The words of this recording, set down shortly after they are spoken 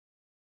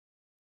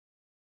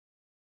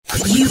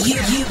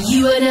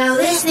You are now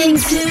listening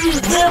to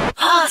The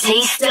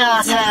Party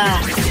Starter,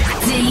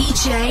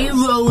 DJ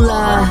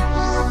Roller.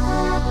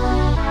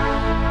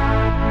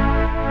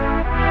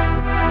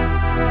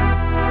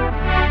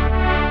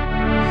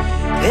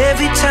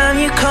 Every time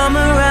you come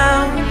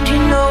around, you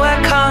know I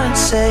can't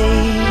say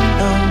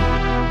no.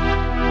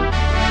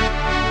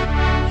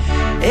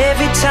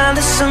 Every time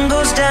the sun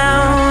goes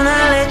down,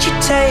 I let you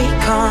take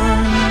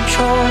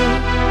control.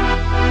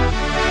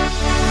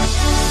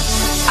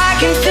 I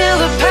can feel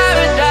the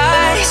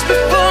paradise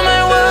before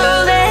my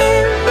world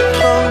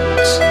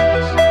implodes.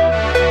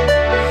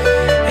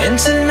 And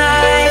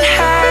tonight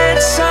had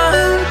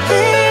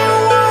something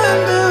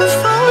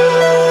wonderful.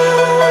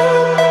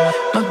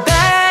 My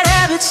bad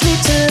habits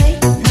lead to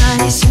late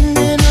nights,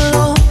 sitting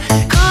alone,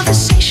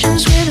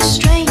 conversations with a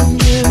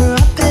stranger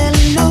I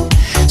barely know,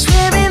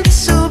 swearing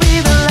this will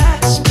be the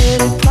last,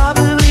 but it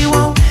probably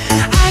won't.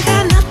 I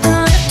got nothing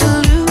left to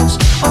lose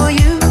or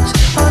use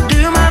or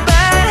do. My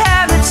bad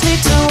habits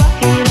lead to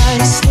white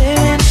eyes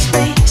staring into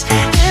space,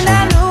 and I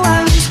know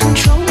I lose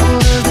control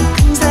of the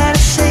things that I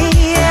say.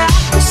 Yeah,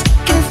 I was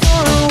looking for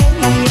a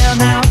way out,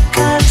 now I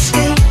can't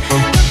escape.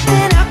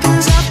 Nothing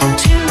happens after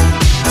two.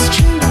 It's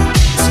true,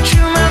 it's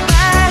true. My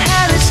bad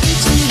habits lead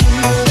to you.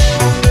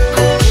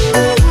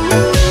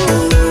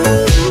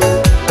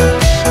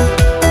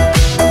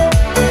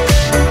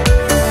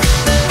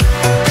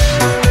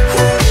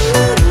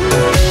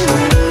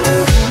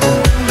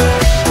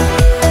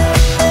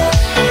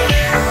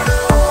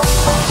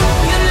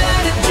 You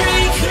like to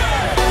drink,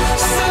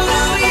 so do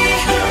we.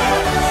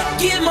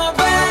 Get more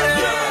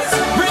bottles,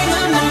 bring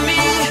them to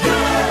me.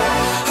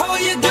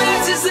 Hold your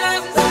glasses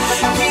up,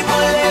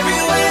 people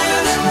everywhere.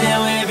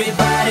 Now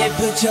everybody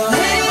put your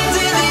hands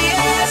in the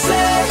air,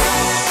 say.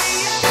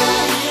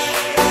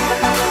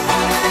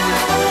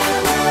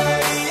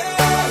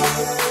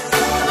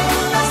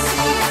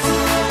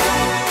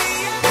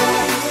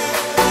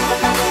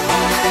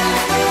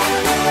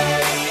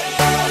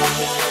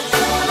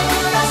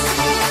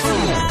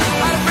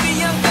 All the pretty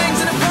young things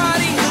in the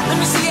party, let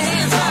me see your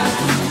hands up.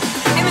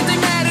 And if they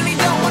mad and they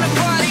don't wanna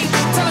party,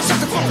 tell them shut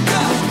the fuck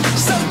up.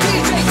 So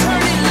DJ,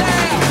 turn it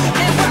loud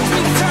and watch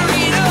me turn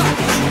it up.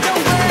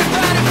 Don't worry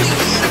about it, we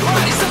here to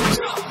party, so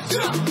jump,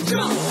 jump,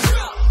 jump.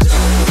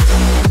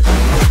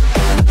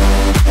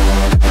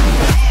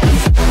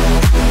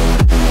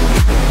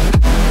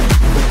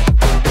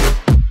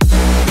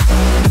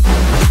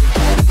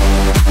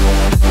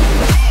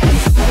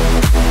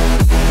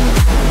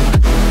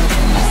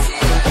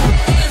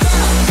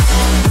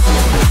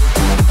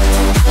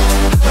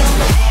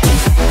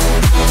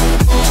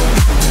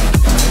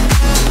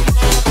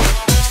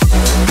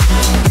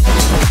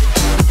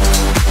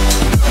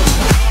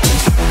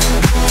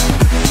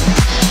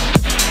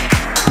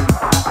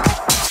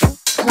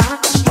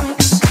 Clock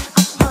strikes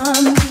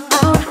upon the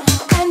hour,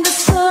 and the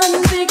sun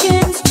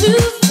begins to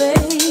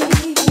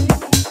fade.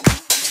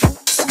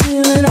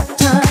 Stealing up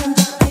time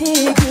to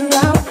figure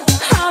out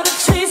how to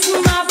chase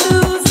my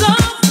blues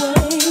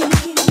away.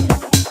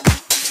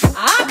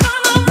 I'm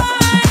gonna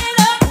ride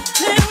up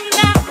till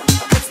now.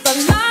 It's the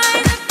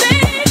light of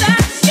day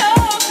that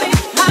shows me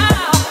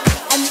how.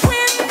 And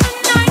when the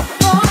night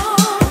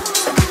falls,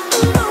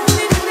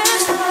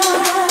 loneliness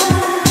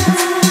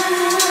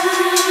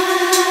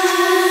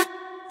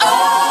oh,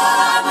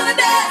 I wanna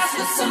dance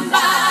with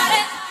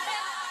somebody.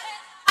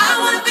 I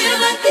wanna feel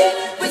the heat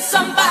with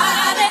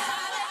somebody.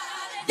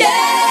 Yeah,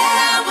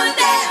 I wanna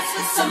dance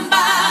with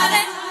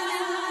somebody.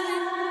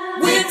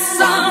 With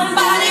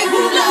somebody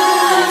who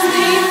loves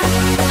me.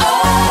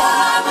 Oh,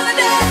 I wanna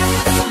dance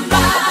with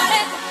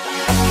somebody.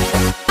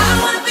 I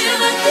wanna feel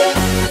the heat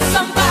with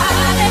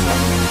somebody.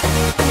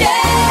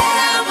 Yeah,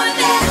 I wanna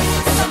dance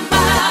with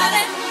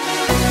somebody.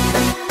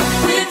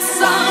 With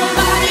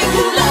somebody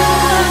who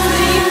loves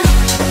me.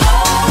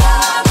 Oh,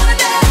 I wanna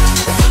dance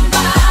with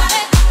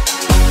somebody.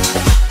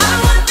 I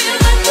wanna feel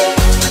the heat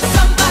with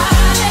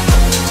somebody.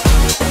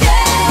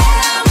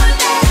 Yeah, I wanna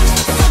dance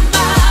with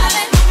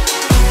somebody.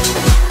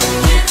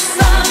 With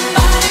somebody.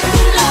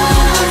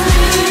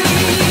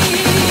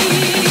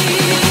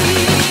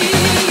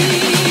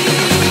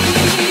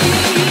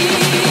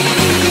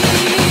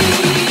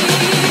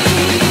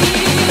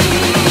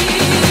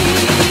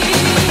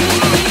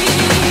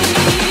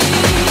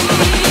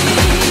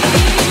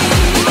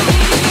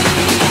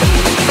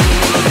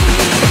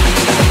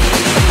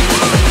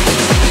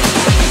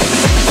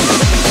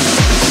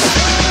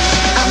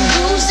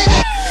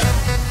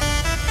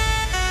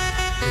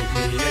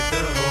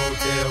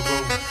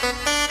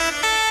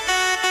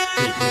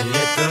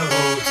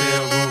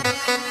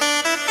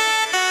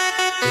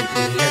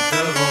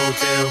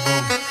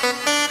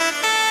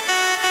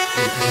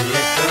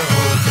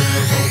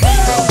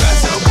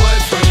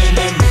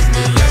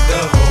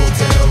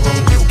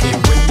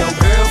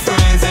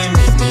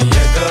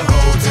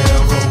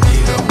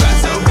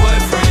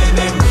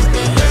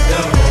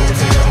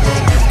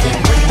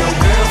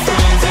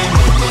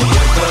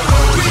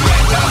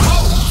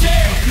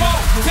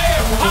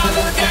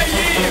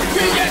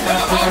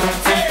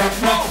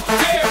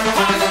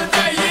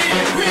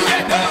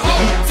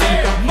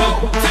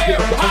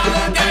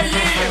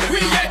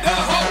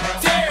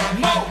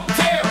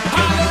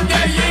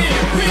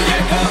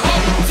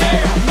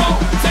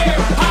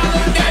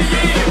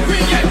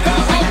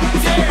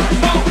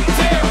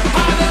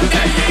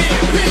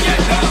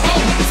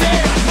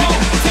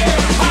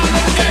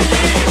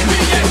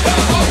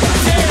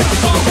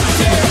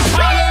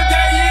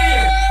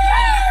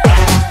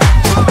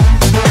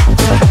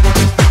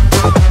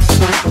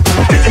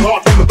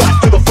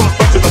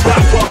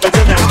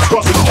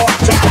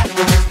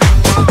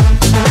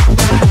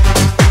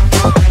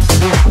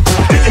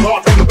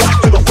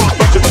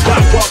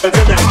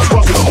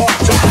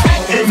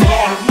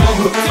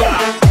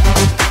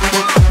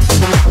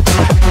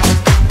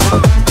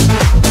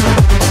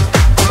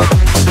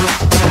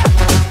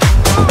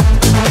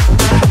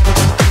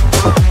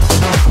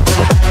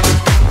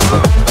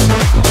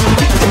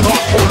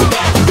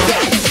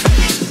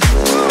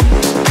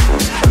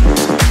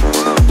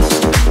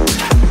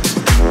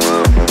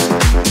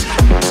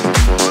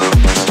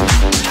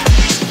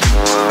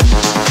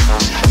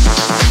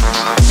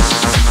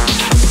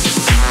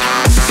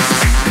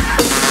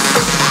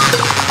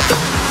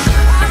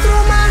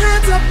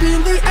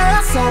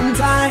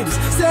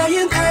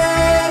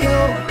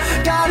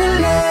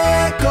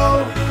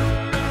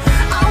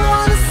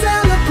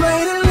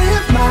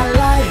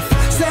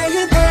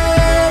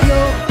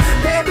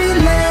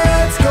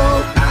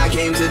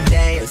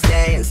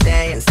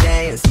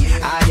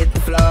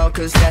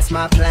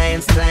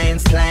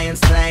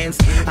 planes.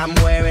 I'm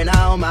wearing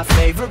all my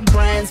favorite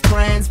brands.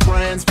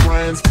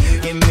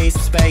 Give me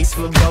some space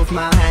for both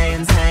my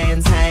hands.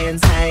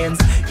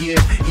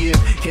 Yeah,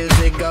 cause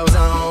it goes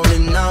on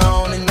and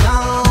on and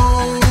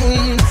on.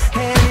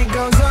 And it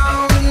goes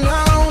on and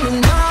on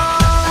and on.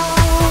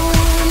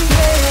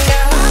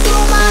 Yeah, I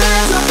throw my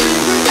hands up in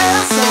the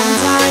air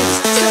sometimes,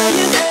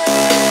 saying,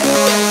 hey,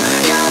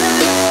 gotta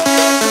let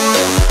go.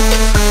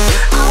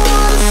 I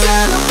wanna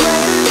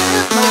celebrate and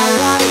live my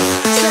life,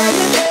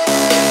 saying,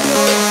 hey,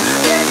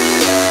 baby,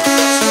 let's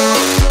go.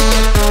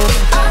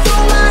 I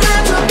throw my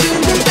hands up in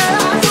the air,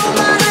 I throw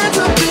my hands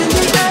up in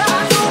the air,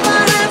 I throw my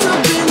hands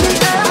up in the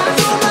air, I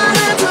throw my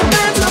hands up,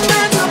 hands up,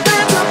 hands up,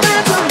 hands up,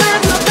 hands up,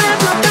 hands up, hands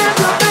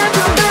up, hands up, hands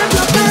up, hands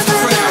up, hands up.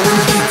 When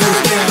the beat goes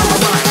down, I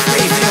rock the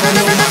bass, and I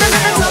know my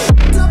sound.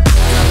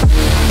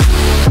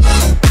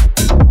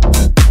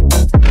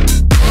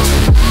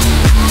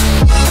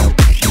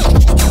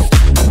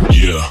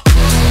 Yeah.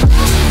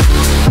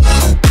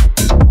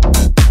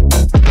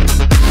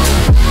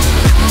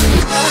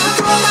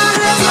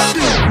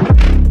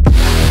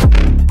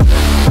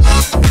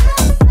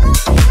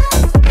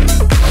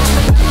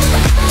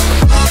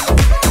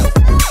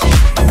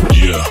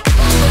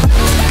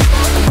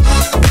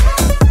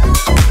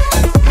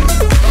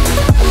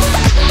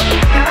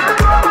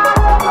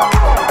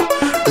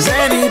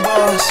 Zany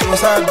boss,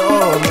 suicide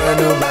door, brand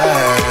new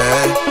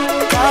bag.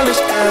 College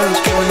girls,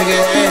 kill a nigga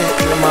head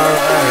in my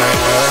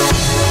ride.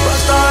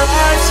 Bust all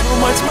lights, so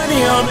much money,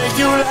 I'll make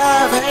you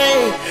laugh.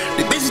 Hey,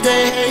 the bitches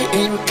they hate,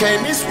 and you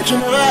can't miss what you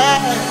never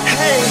had.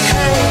 Hey,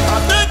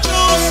 off the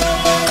juice,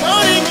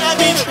 clothing got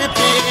me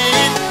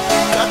tripping.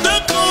 Got the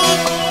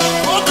coupe,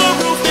 walker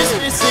roof is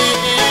missing.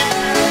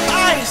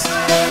 Ice,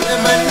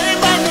 lemonade,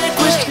 my neck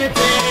was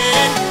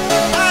tripping.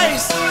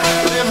 Ice,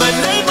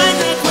 lemonade, my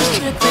neck was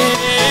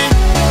tripping.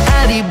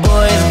 Addy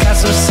boys got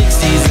some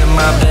 60s in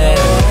my bag.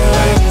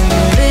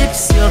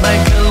 Lips sealed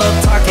like pillow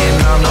talking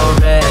on no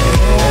rag.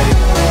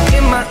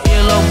 In my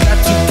earlobe got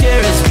 2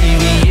 carats,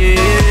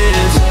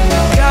 VVS.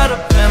 Got a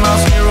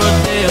penthouse near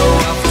Rodeo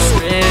out for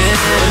spread.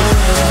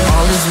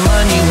 All this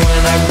money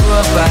when I grew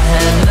up I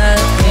had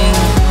nothing.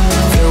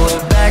 Filled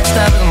with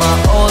backstabbing, my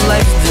whole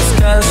life's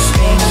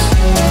disgusting.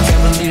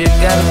 Can't believe it,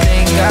 gotta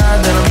thank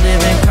God that I'm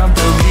living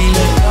comfortably.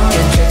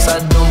 Get checks I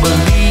don't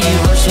believe,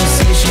 but she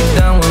say she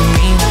done with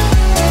me.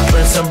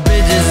 Burn some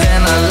bridges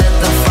and I let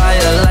the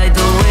fire light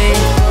the way.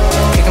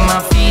 Kicking my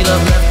feet up,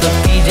 left the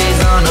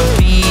PJs on a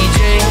PJ.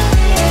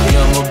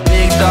 Yeah, I'm a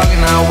big dog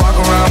and I walk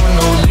around with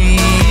no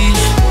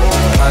leash.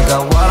 I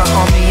got water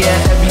on me,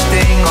 yeah,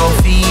 everything on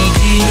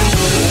Fiji.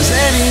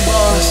 Zany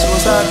boss,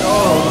 suicide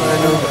door,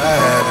 brand new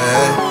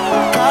bag.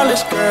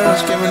 College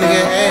girls, give a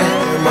nigga head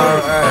in my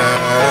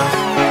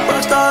ride.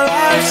 Bust all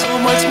life, so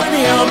much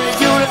money, I'll make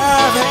you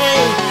laugh.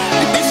 Hey,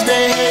 the bitches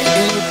they hate,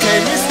 and you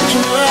can't miss what you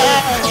never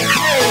had.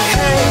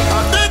 Hey,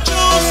 off the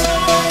juice,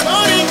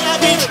 clothing got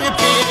me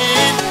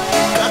tripping.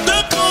 Got the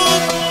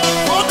coupe,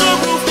 walker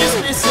roof is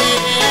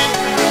missing.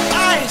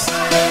 Ice,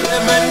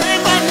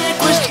 lemonade, my neck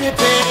was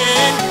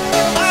tripping.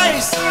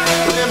 Ice,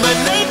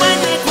 lemonade, my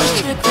neck was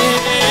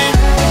tripping.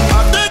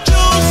 Off the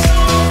juice,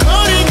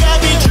 clothing got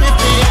me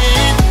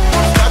tripping.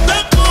 Got the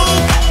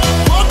coupe,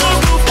 walker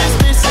roof is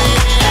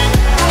missing.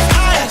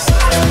 Ice,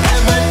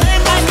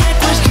 lemonade, my neck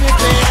was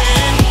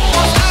tripping.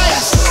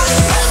 Ice,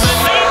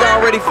 lemonade.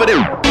 Y'all ready for this?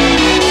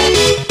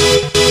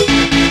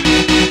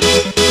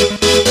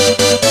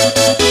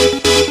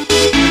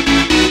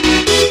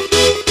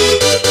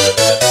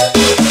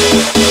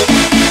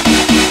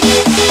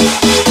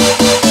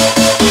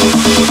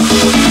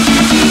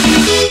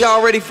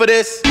 Y'all ready for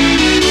this?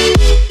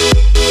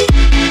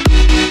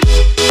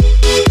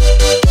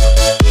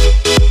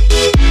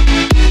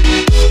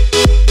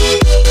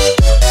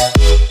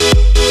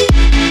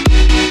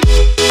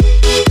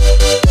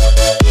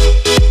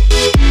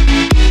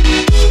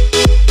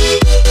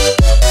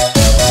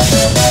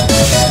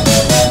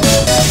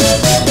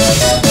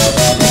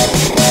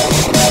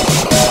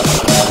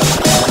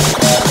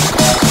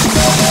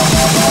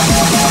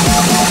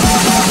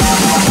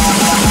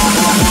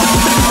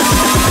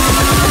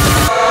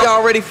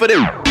 Y'all ready for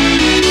this?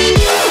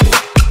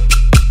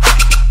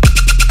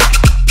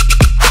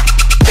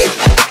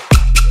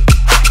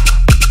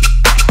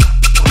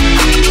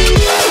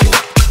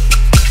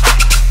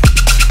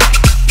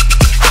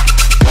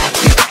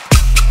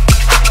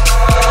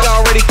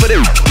 Y'all ready for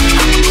this?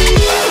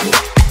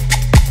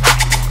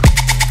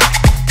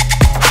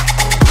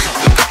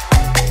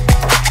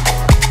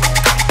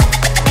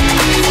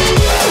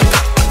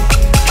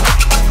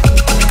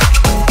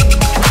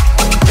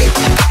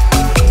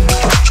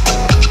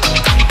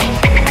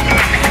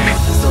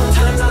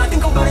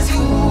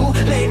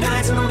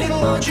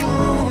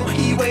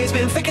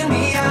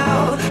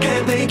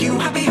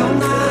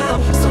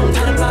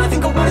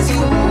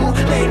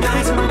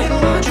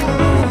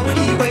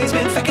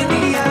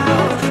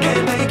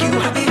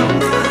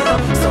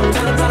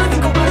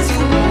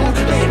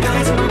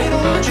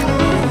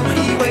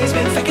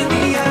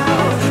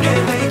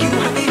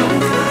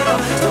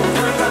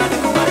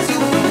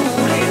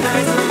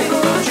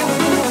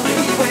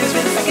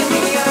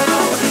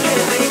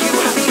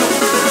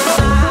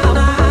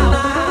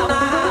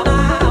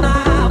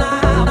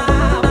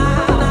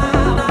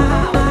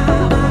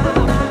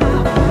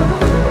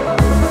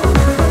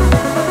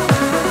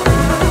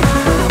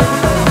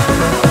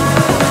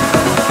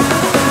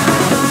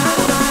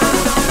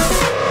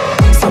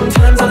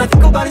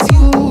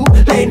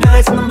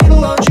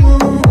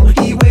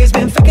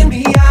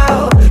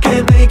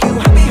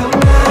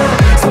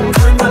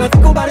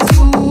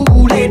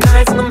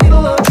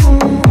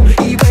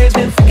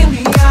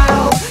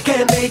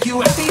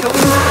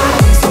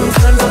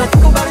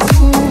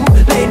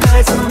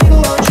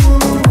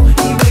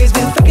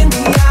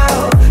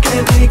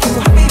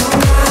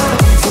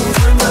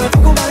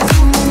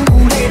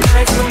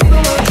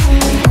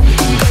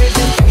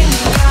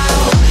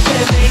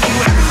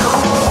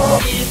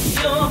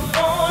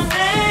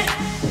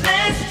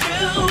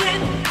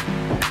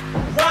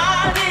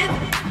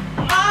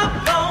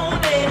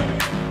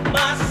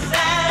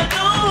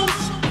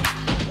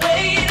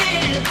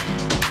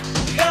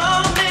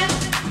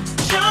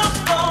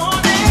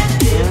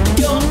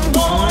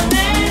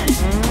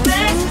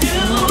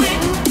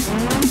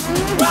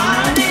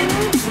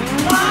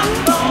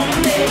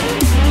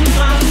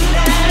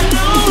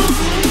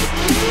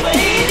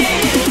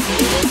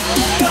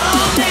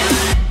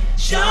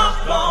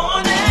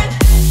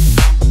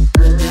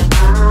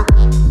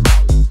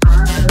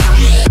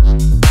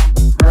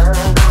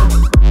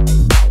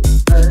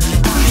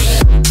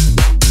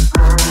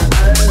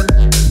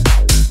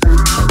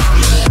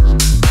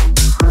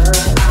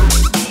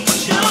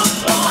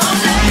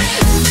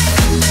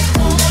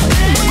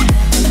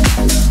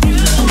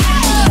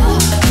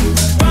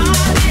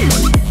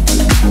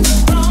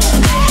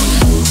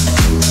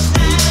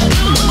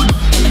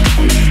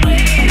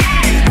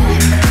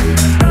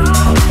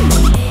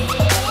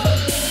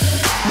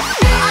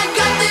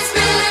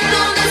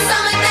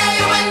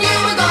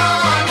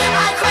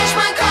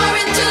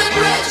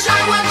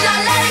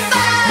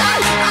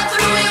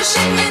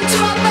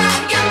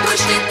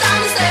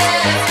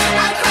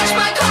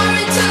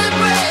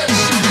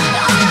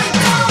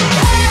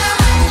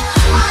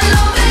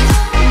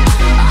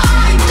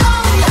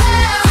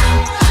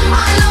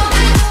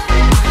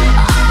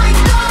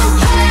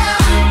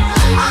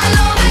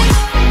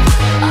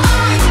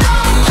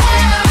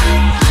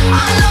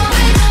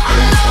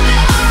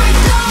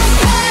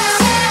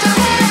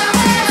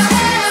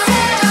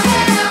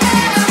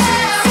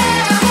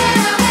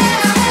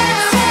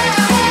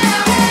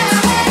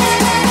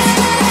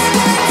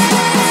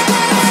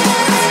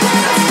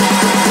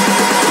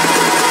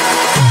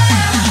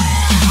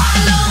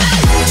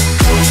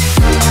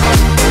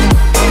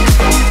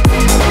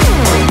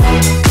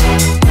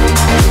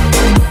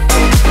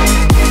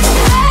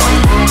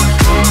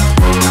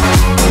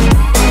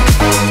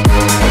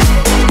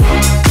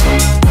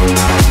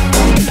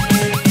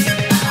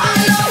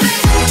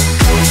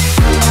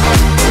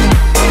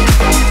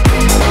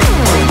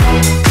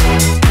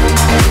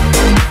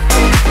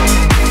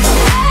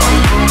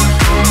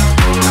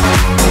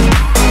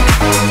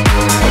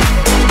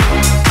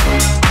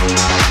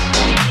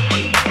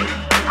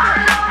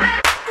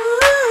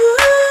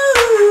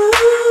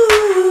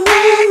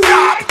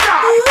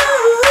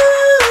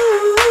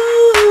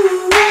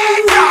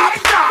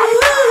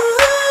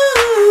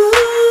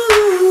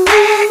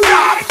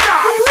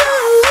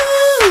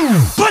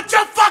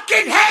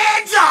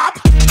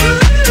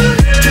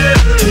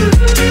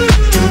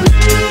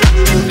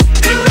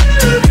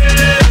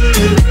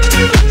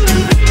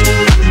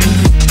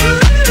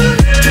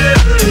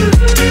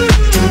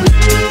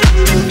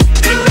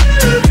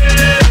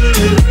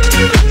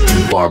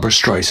 Barbra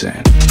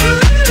Streisand.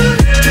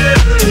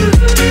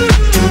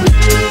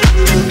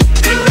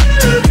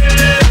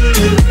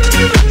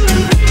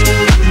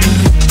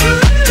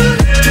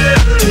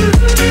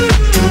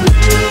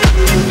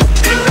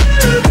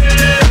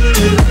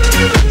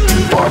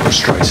 Barbra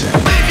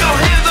Streisand. Wave your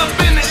hands up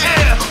in the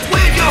air.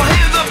 Wave your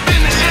hands up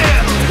in the air.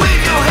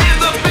 Wave your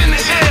hands up in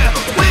the air.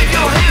 Wave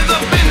your hands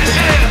up in the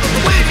air.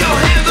 Wave your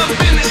hands up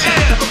in the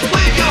air.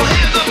 Wave your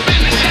hands up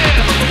in the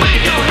air.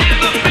 Wave your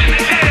hands up in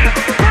the air.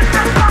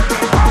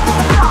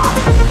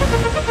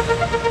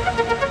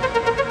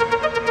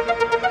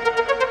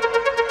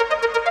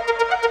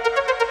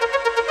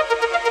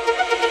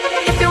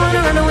 If you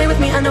wanna run away with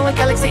me, I know a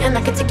galaxy and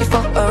I can take you for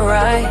a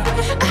ride.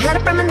 I had a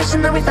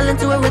premonition that we fell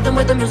into a rhythm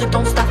where the music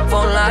don't stop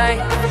for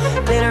life.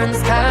 Glitter in the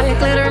sky,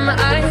 glitter in my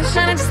eyes,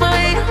 shining just the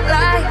way you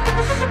lie.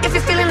 If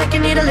you're feeling like you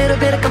need a little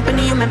bit of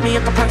company, you met me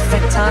at the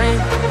perfect time.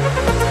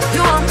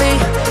 You want me,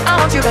 I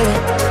want you, baby.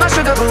 My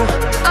sugar boo,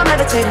 I'm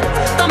levitating.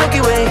 Don't make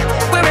you wait,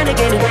 we're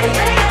renegading.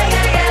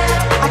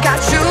 I got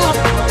you,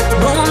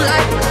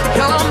 moonlight,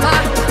 you're my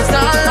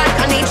starlight.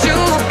 I need you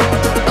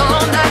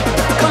all night.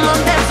 Come on,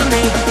 dance with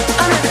me.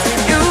 I'm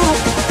levitating. You,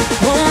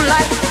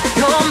 moonlight,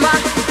 you're my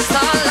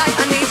starlight.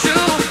 I need you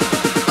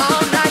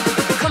all night.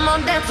 Come on,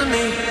 dance with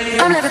me.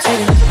 I'm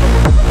levitating.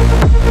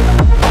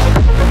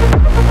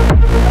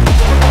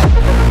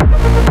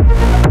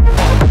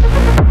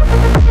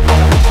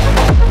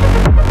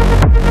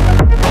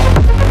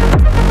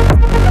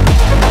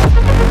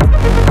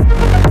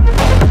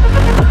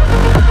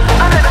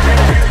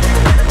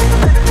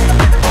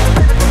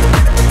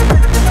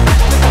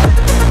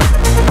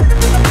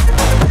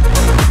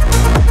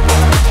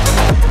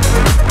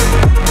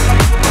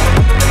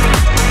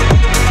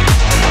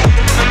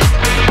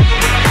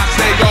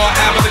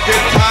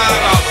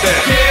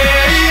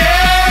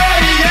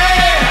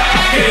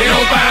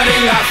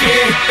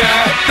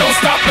 Don't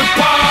stop the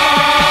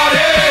party.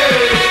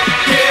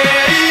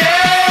 Yeah,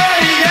 yeah,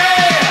 yeah.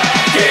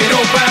 Que no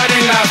pare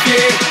la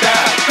fiesta.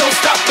 Don't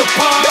stop the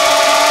party.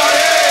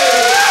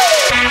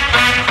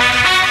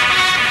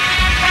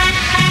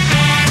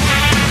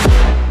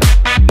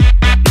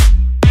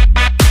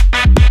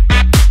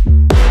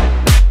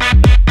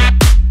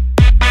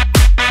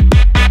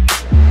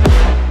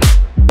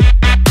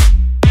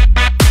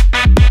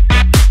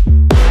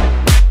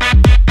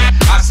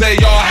 I say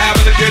y'all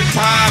having a good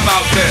time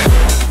out there.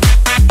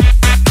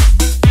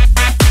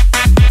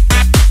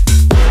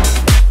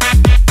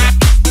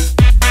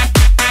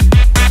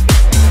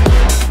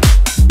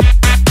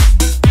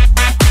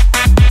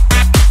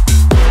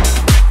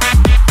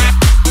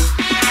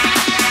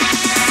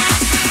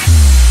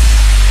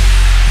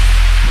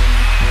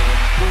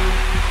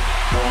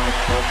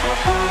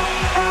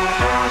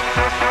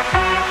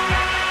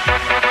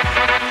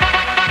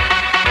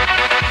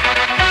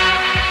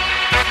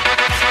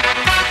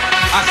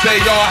 I say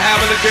y'all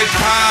having a good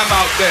time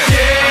out there.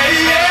 Yeah,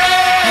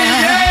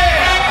 yeah,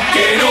 yeah.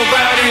 Que no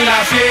pare la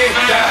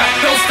fiesta.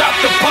 Don't stop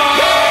the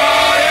party.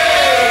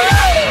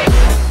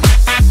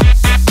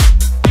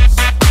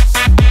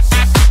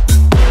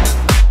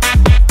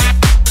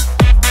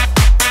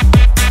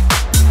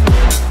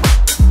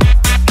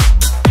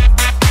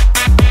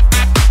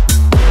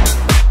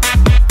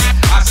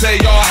 I say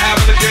y'all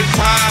having a good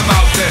time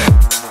out there.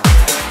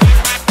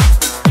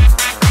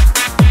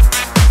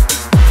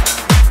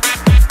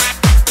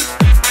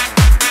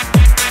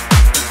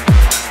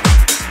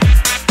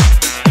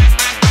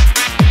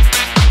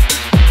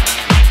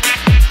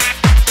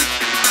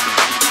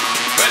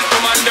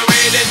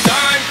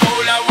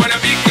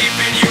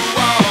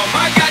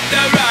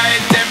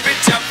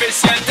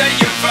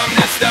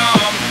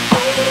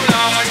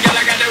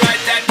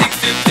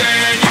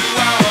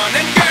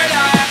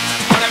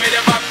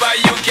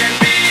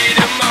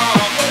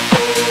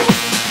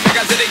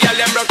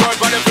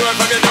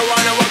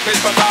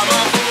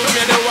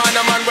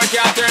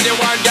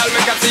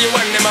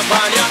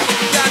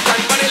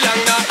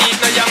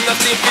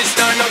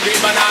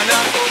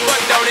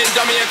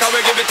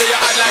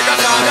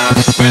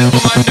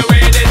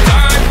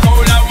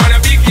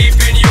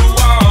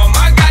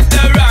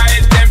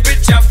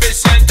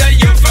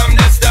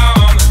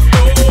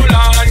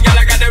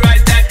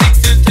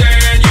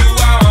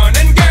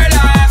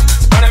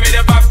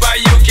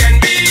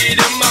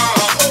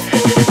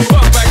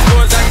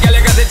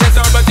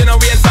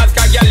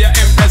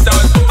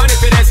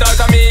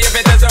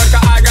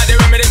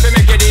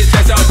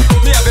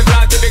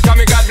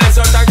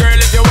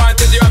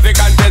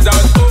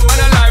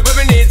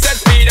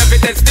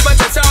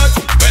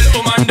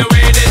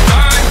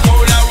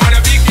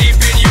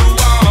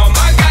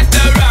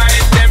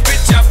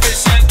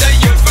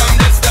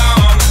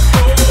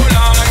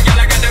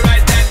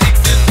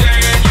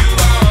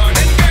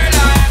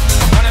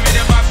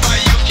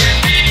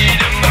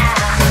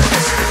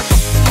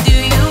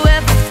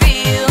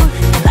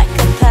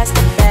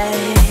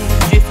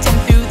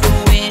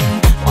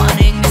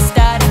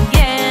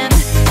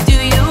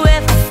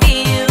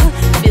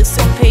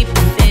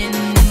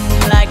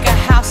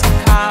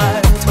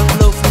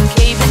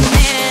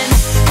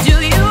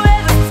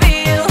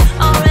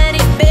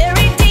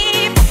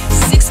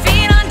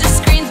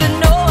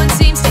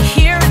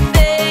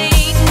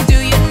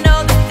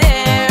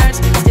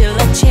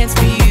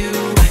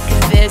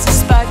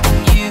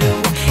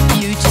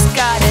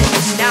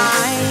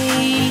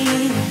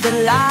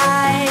 the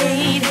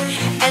light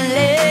and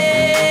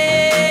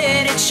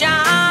let it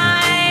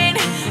shine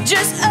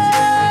just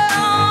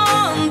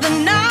on the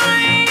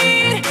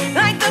night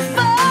like the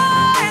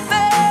 4th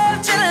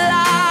of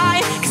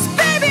July. 'Cause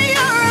baby,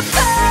 you're a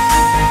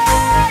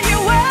firework.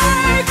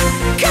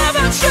 Come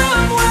on, show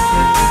 'em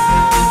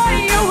what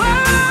you're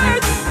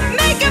worth.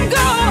 Make 'em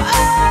go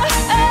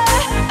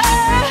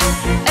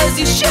as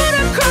you shoot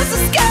across the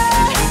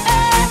sky.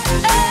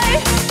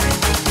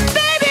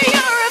 Baby,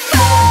 you're a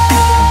firework.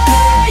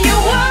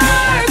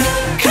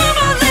 Come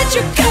on, let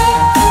your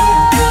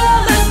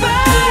colors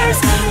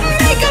burst.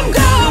 Make 'em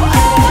go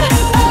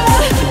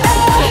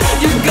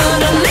you're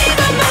gonna leave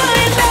 'em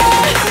mind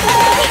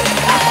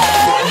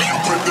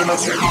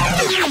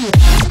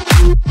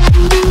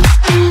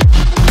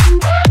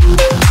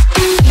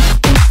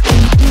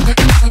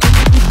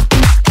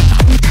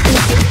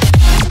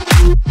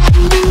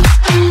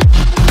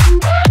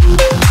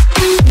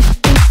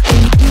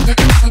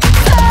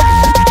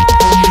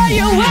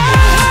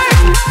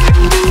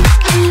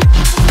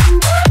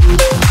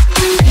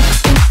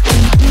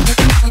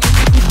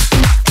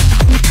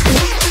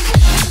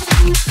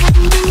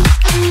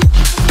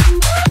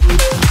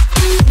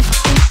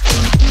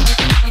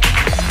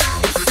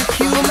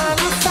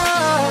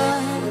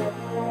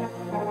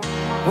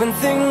when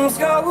things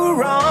go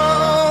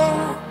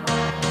wrong,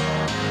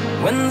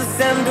 when the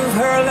scent of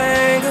her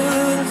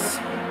lingers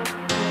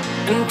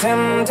and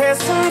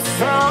temptation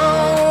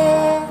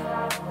strong.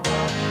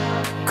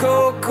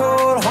 Cold,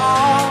 cold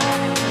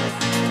heart,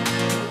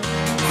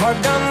 hard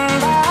done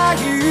by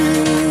you.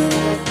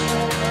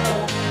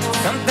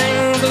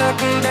 Something's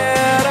looking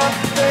better,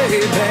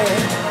 baby.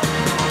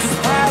 Just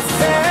pass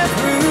it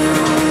through.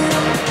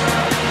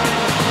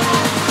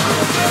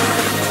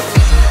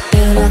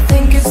 And I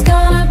think it's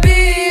gonna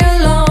be a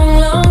long,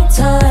 long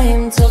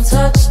time till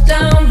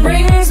touchdown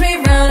brings me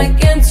round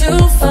again to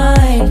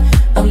find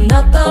I'm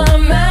not the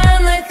man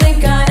they think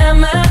I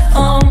am at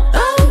home.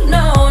 Oh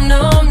no,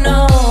 no, no.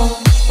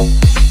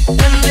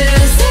 And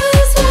this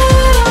is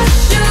what I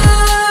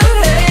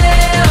should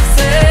have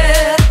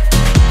said.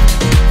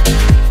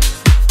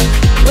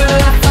 Well,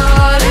 I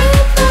thought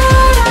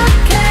I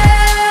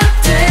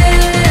kept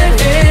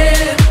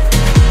it.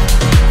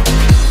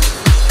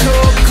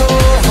 Cold,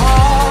 cold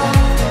heart,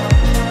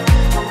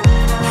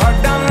 hard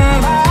done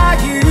by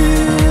you.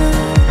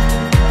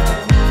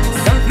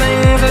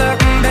 Something's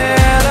looking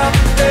better,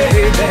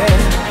 baby.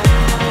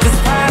 Just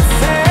pass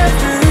it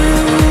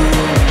through.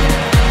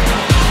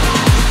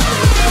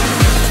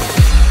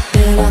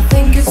 And I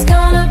think it's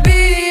gonna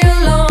be a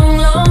long,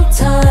 long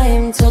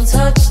time till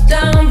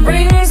touchdown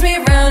brings me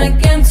round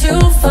again to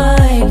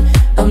find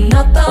I'm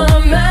not the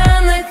man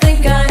they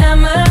think I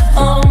am at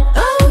home.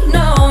 Oh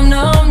no,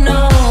 no,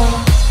 no.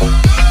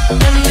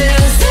 And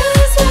this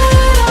is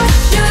what I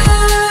should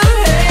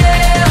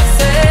have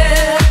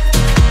said.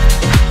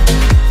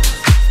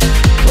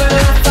 Well,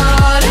 I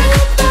thought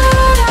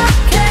I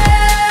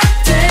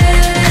kept it.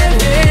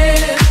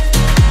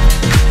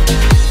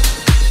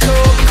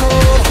 Cold,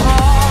 cold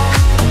heart,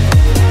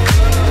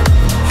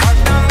 hard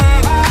done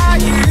by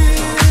you.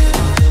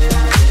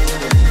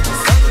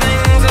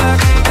 Something's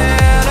looking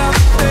better,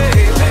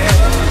 baby.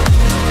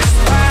 Just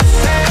pass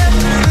it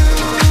through.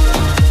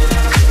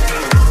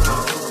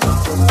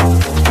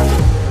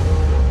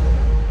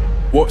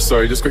 What?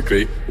 Sorry, just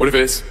quickly. What if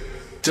it's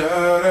da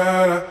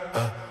da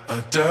da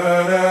da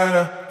da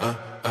da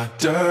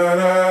da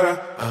da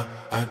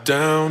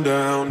down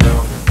down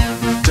down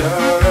da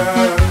da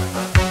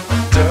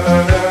da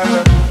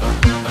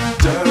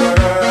da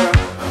da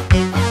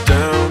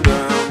down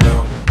down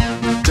down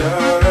da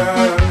da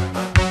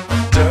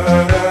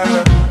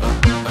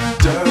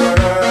da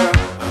da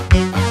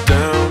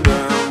down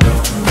down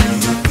down.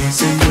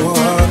 Piece of your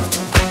heart,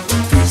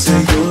 piece of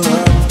your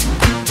love,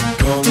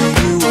 calling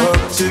you up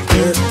to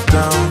get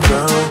down,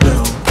 down,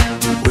 down.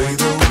 The way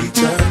that we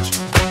touch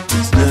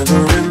is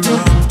never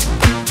enough.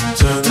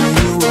 Turning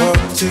you up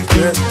to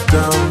get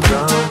down,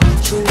 down.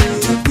 Show me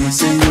a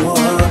piece of your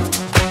heart,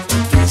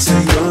 piece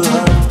of your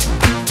love,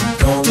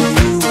 calling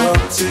you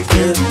up to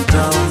get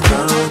down,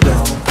 down,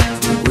 down.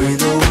 The way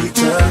that we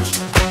touch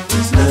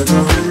is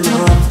never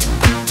enough.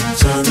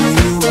 Turning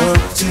you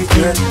up to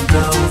get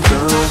down,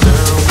 down,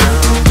 down,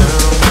 down,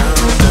 down,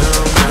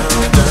 down, down,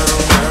 down, down,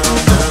 down, down,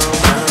 down,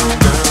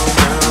 down, down,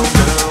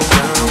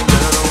 down,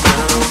 down.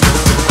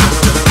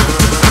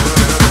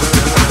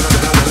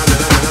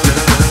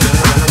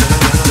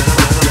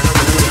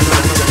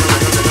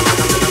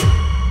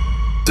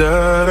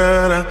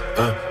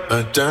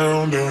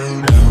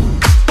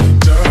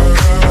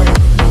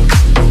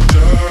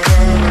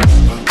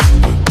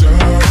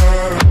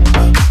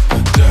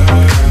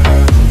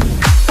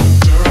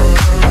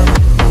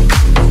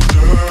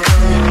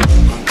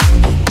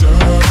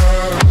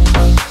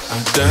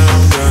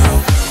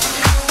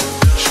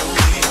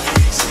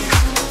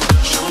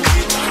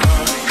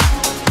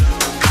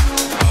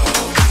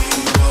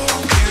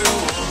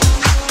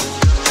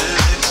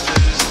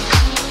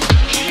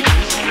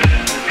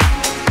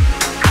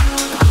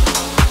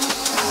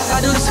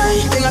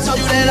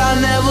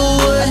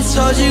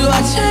 told you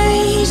I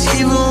changed,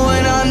 even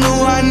when I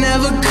knew I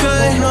never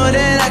could. Know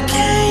that I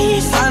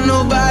can't find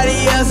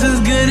nobody else as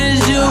good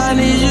as you. I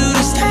need you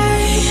to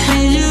stay,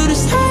 need you to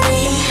stay.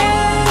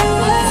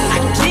 I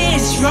get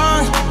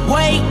drunk,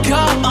 wake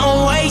up,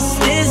 I'm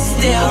wasted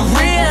still.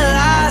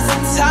 Realize the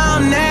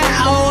time that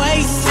I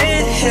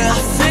wasted here.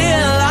 I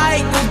feel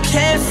like you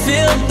can't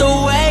feel the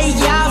way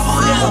I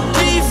feel. I'll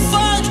be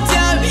fucked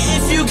up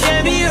if you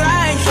can't be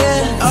right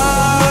here.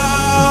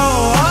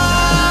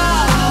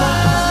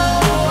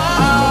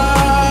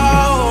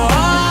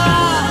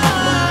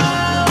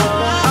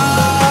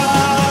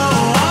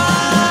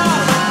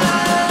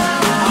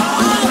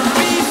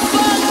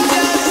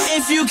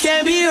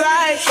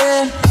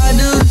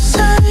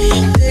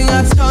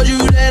 Told you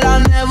that I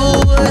never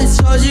would.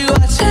 Told you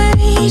I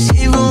changed,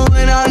 even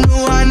when I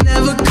knew I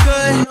never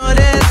could. Know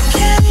that I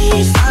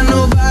can't find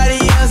nobody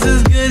else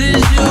as good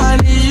as you. I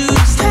need you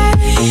to stay,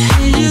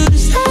 need you to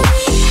stay.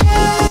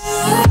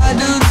 I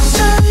do the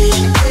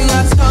same thing.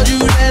 I told you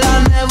that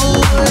I never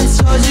would.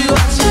 Told you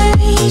I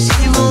changed,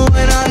 even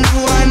when I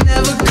knew I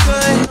never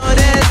could. Know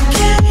that I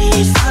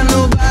can't find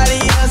nobody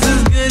else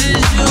as good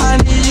as you. I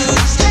need you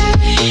to stay.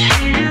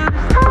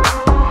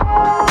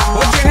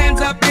 Put your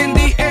hands up in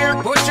the air.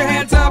 Put your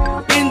hands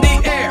up in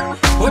the air.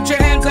 Put your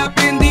hands up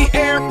in the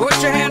air.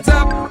 Put your hands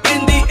up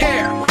in the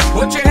air.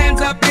 Put your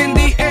hands up in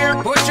the air.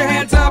 Put your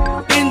hands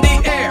up in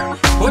the air.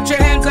 Put your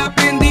hands up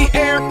in the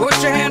air.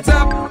 Put your hands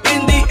up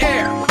in the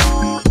air.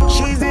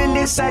 She's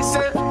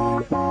indecisive.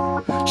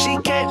 She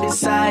can't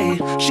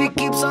decide. She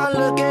keeps on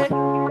looking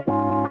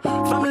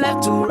from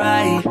left to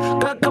right.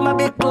 Girl, come a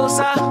bit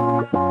closer.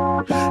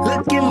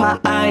 Look in my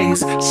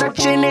eyes.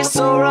 Searching is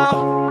so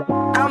wrong.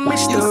 I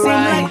miss the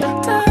right.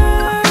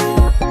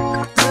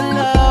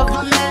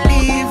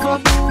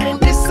 And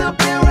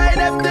disappear right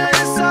after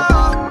the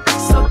song.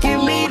 So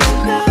give me the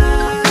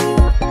night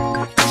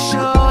to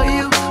show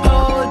you,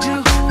 hold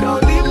you.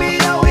 Don't leave me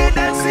out here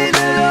dancing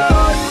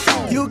alone.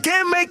 You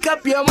can't make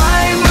up your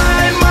mind,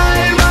 mind,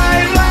 mind,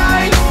 mind,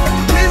 mind.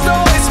 Please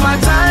don't waste my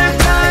time,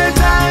 time,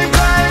 time,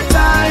 time,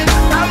 time.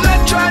 I'm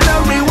not trying to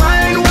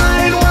rewind,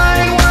 wind,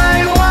 wind,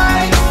 wind,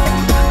 wind.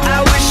 I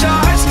wish our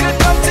hearts could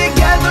come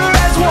together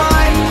as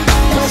one.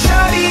 No,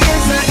 shawty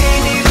is a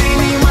eeny,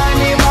 meeny,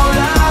 miny, mo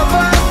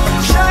lover.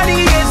 Shawty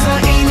is a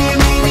eeny,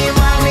 meeny,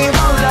 miny,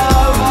 mo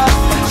lover.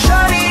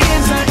 Shawty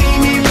is a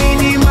eeny,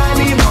 meeny,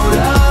 miny, mo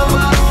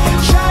lover.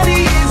 Shawty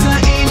is a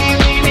eeny,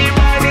 meeny,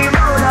 miny,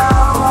 mo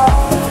lover.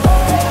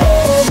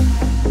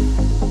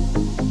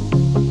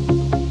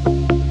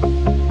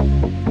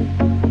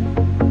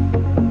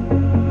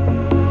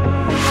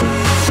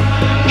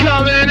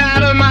 Coming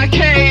out of my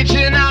cage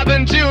and I've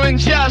been doing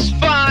just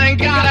fine.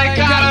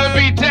 Gotta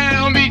be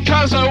down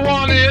because I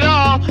want it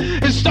all.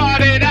 It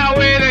started out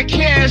with a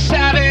kiss.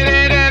 How did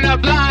it end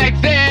up like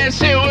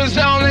this? It was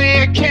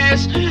only a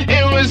kiss.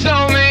 It was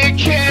only a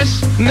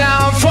kiss.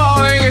 Now I'm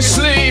falling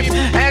asleep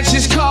and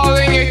she's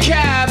calling a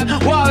cab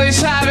while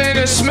he's having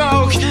a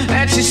smoke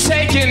and she's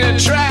taking a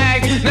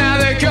drag. Now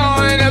they're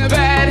going to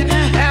bed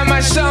and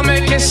my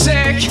stomach is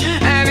sick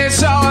and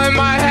it's all in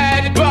my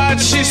head, but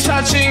she's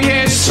touching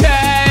his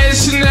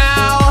chest.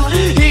 Now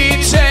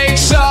he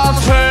takes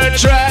off her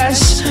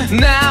dress.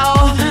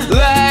 Now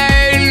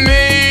let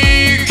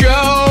me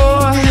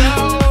go.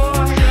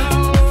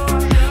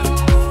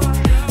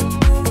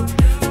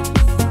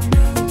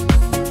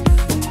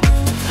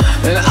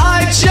 And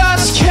I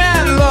just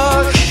can't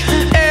look.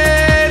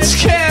 It's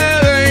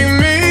killing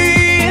me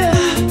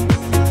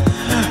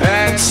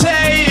and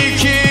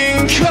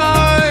taking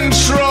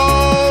control.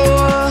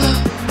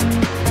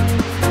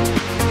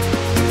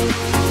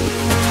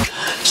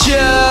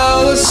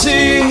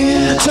 Jealousy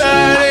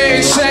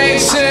turning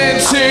saints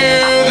into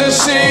the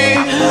sea,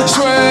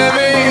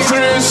 swimming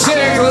through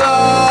sick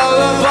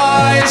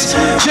lullabies,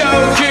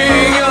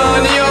 choking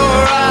on your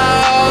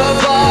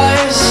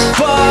alibis.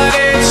 But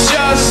it's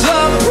just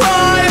the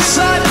price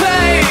I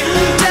pay.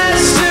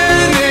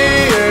 Destiny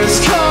is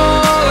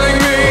calling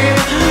me.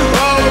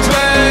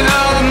 Open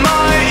up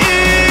my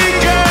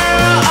eager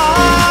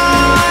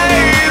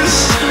eyes,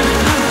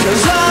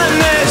 'cause I'm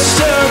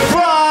Mr.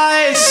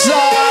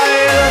 Brightside.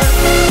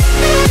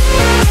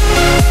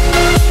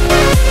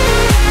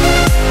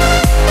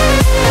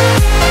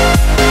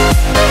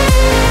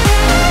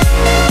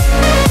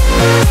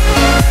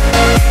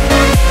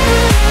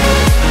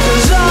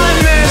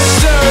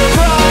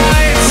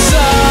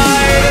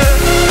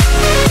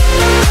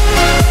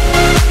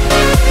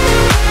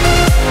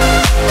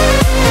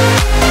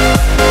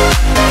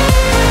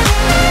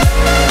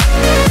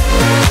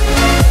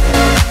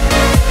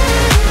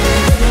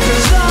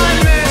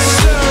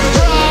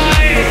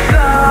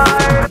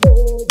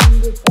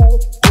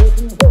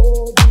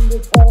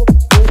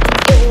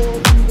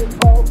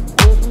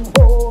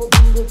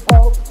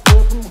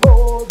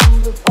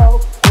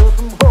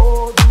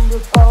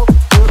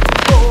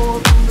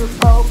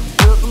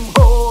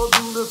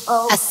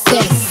 I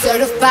said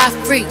certified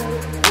free,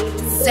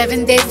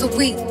 7 days a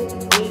week.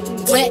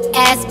 Wet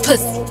ass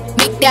pussy,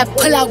 make that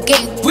pull out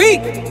game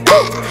weak.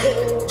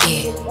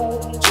 Yeah,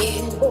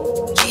 yeah,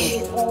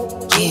 yeah,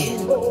 yeah.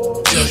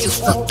 Yeah, you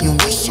fucking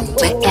with some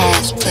wet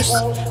ass pussy.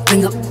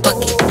 Bring a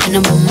bucket and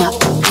a mop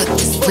with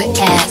this wet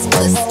ass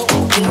pussy.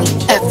 Give me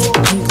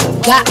everything you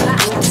got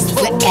with this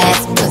wet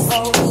ass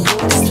pussy.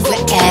 This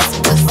wet ass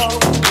pussy.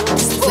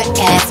 This wet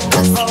ass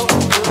pussy.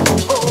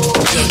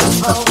 Yeah, you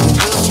fucking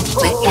with some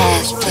wet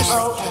ass pussy.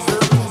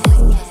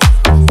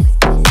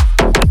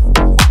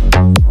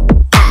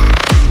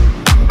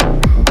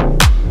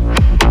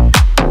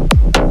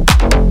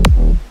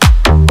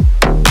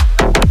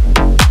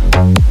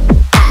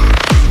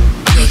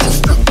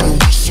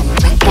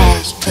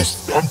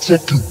 I'm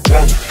talking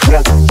rock,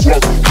 rock,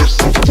 rock, that's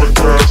a wet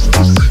ass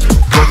pussy.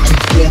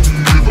 1940 in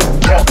the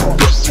block,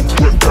 that's a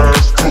wet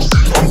ass pussy.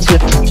 I'm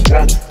talking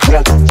rock,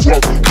 rock,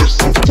 rock, that's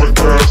a wet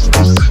ass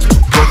pussy.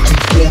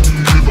 1940 in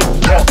the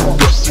block,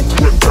 that's a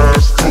wet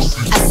ass pussy.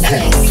 I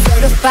say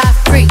certified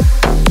free,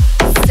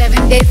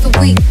 7 days a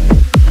week.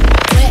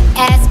 Wet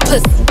ass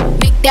pussy,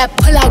 make that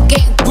pull out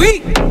game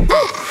weak.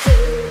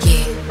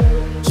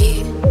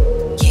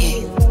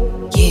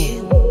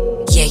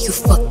 Yeah, you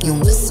fucking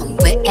with some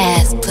wet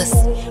ass pussy.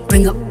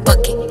 Bring a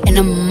bucket and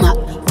a mop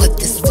with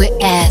this wet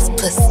ass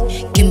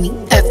pussy. Give me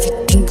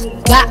everything you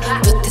got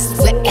with this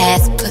wet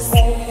ass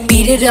pussy.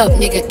 Beat it up,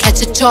 nigga,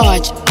 catch a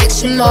charge.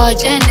 Extra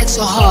large and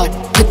extra hard.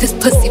 Put this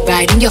pussy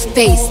right in your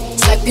face.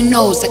 Swipe your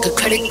nose like a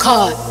credit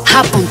card.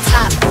 Hop on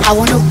top, I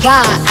wanna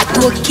ride. I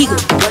do a giggle,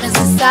 what is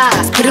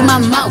inside? Spit in my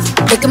mouth,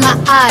 look in my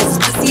eyes.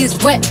 Pussy is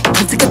wet,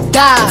 come take a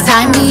dive.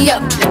 Tie me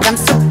up like I'm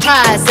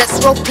surprised.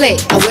 That's roleplay,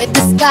 I wear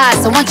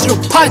disguise. I want you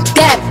to park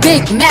that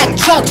Big Mac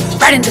truck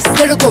right in this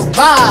little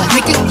garage.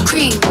 Make it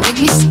cream, make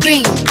me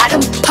scream. I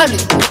don't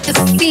public, make a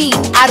scene.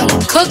 I don't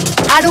cook,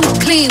 I don't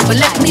clean. But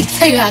let me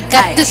tell you, I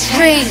got this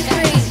ring.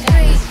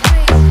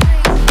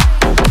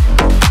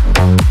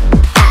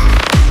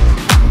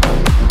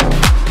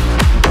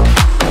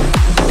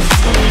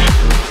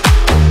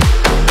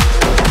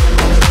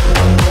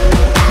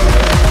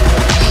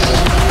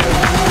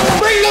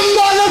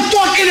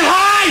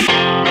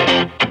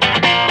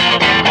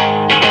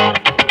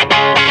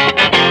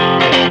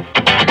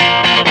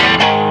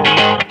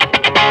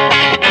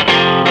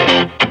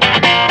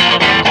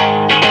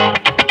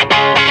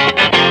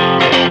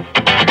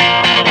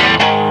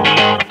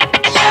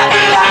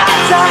 Every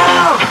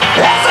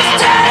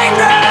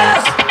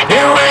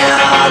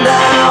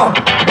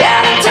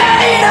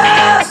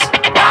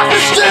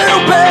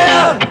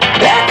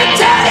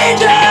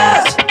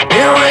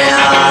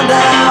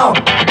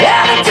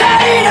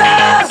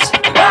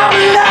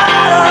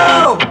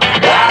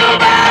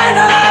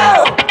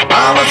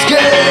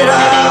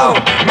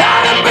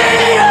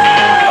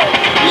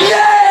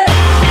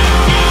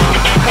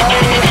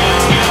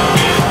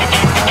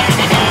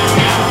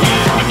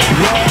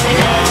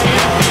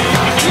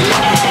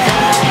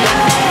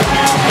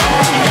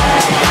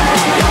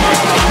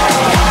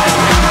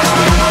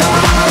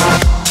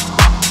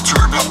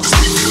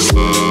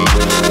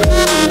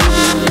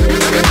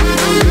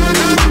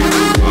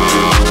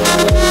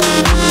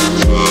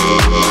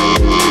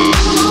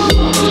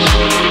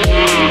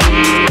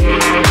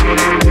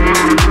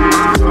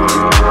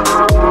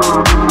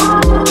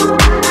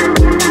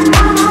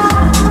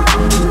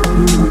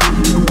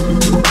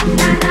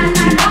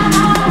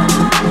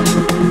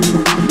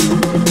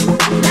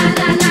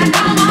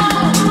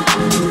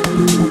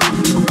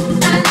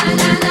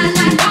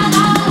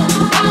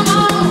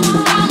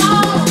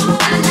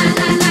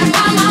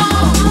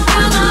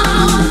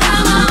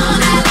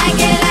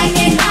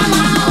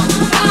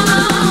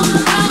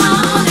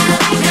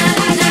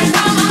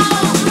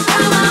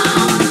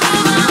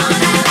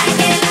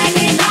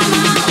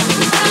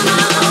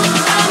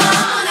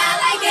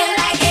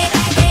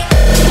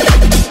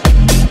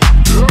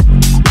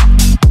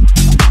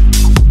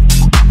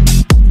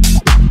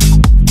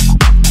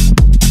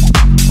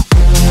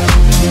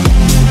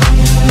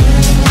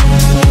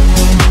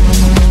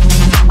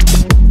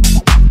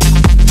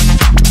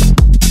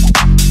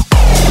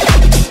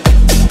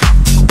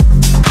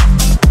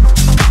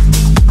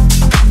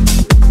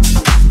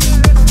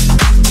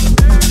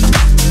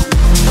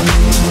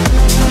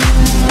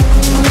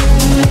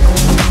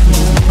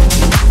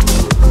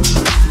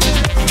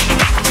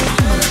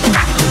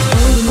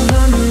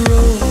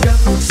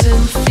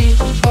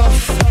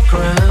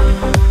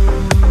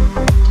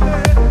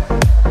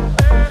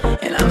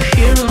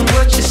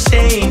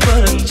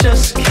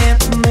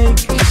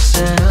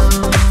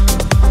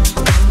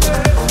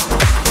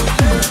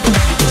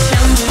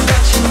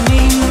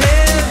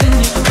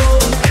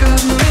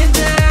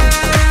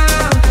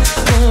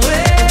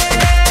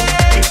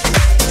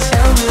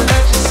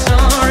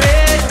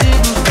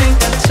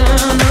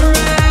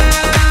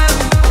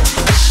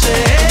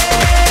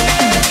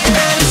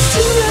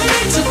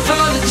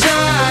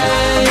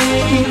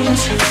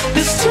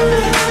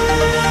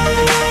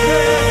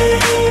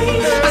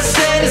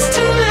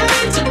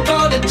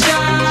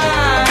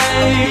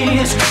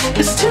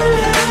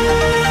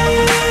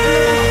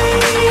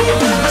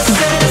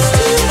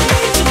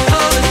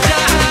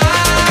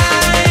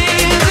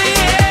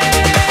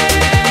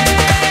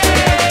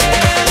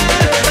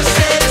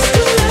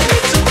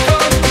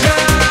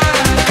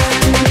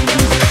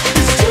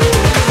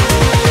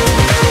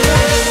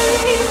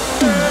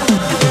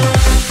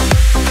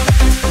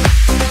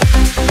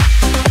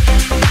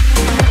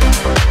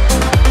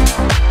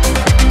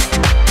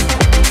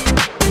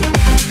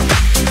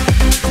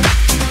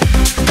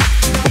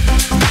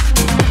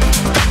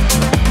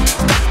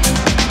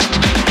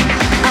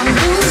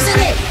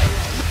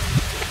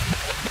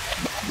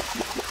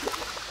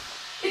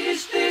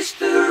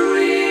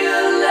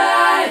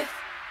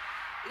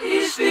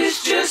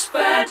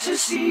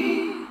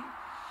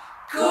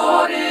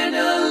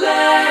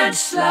and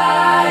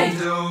slide.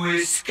 No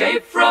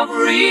escape from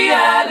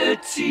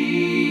reality.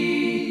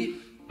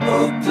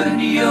 Open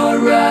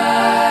your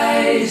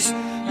eyes,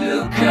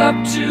 look up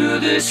to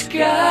the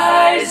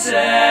skies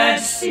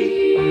and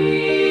see.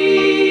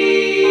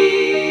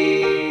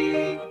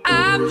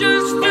 I'm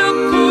just a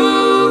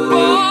poor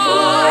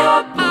boy,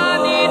 I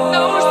need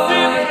no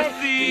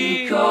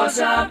sympathy, because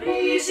I'm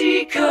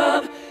easy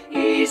come,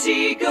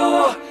 easy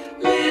go,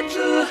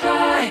 little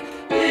high,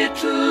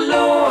 little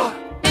low.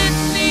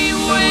 Any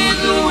way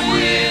the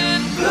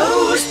wind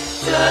blows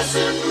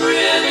doesn't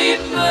really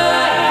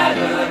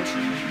matter to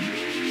me.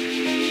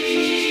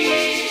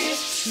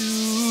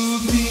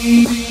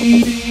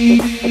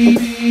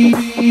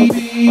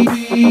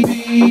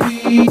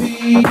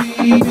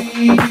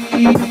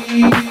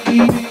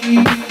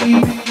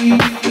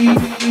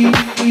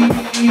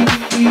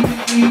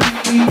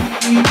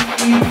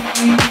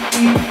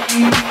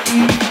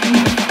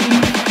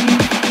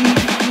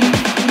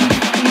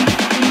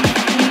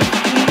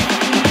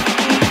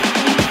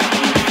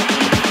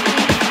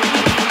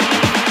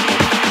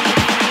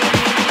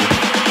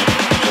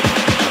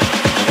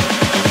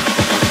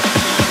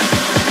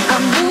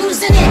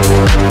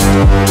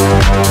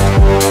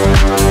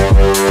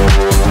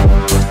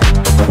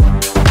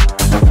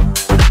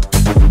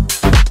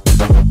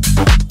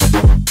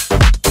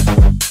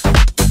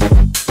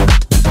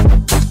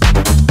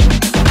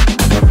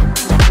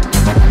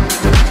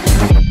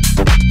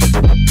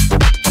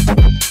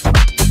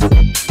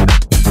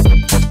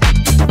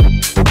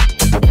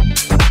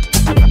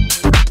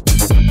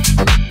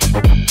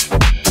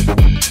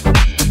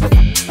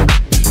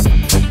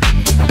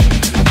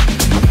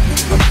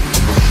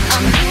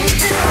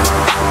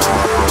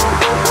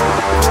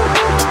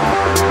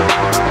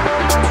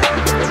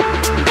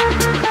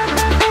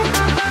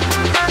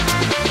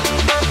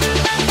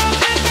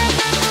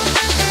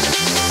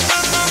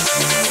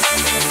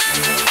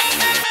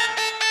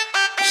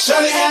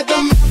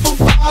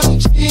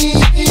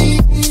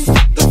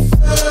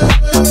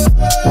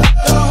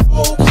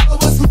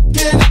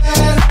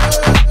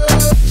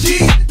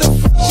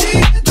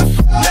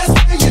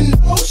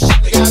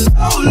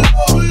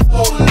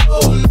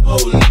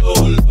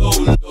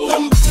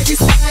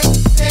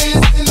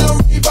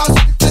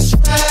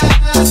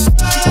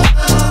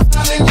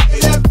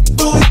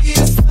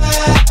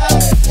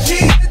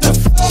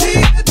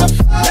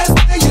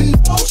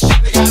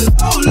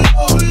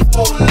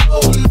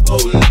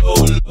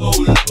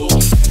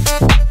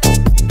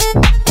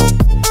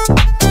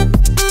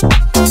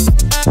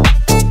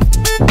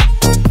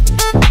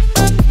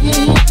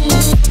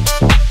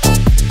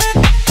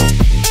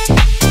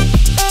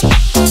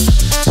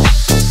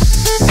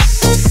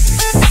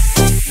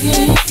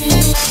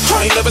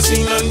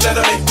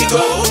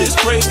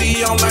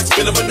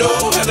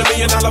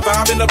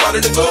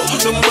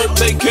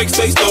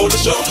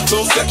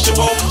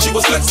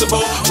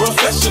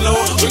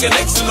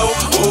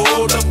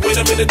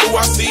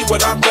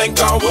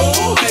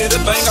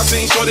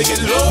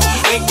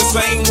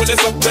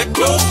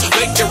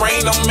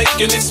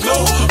 It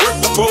slow, work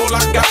the pole,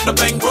 I got the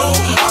bankroll.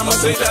 I'ma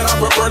say that I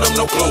prefer them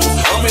no clothes.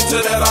 I'm into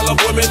that, I love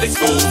women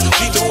exposed.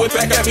 She threw it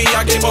back at me,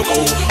 I gave her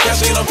more.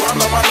 Cash ain't a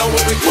problem, I know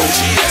where it goes.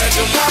 She had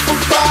them pop a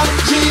bottle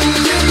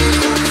jeans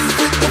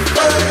with the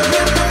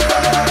bird.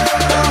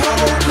 The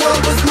whole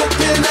club was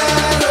looking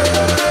at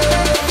her.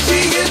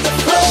 She hit the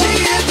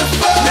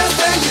floor, next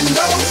thing you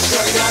know,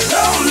 shawty got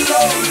low.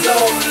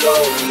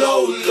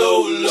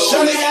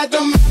 Shawty had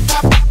them.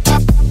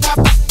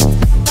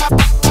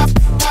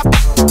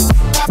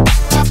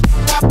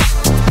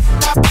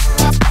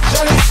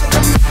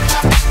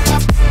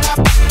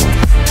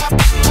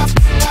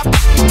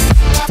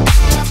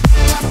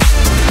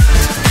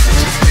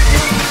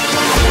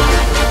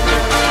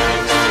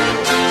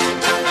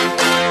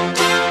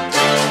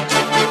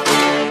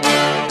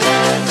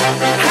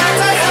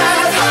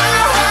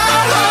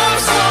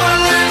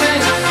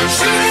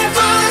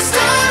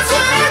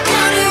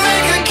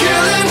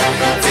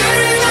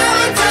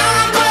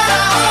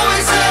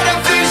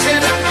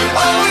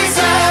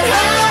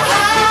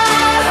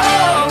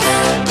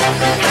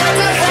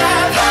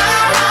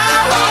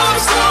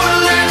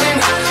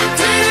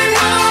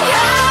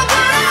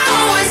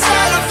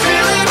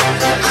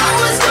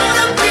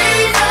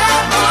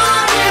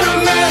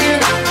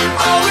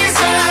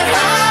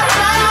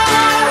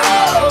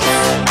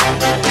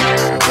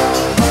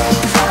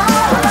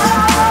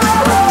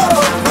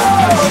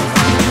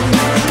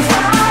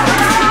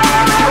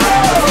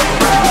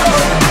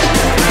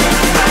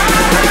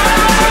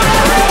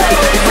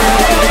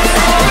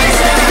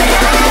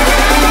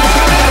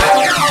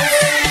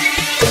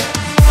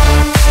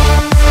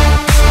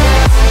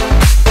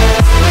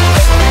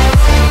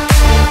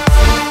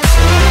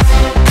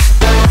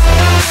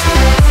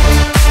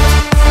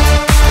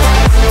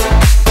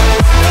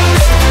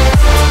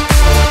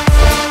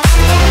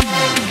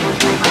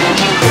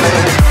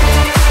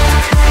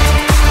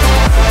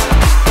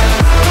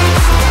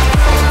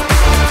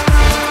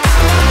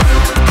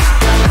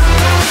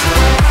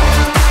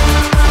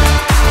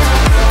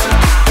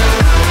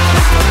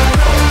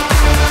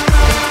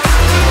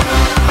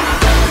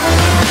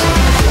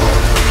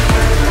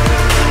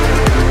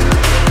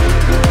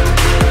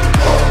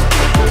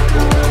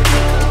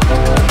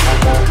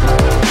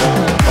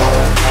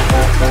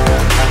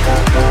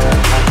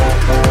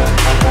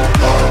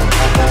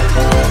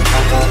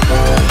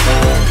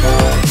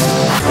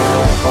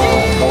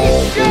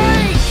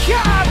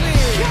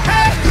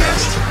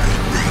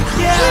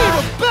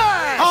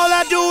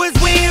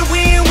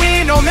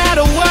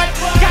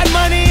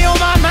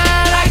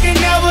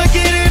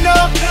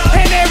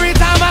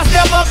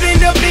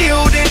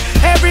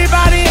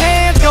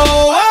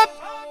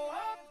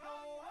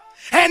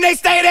 and they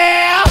stay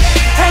there,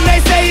 and they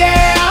say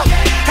yeah,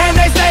 and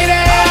they stay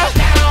there.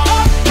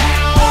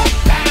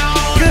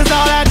 Cause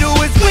all I do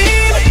is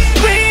win,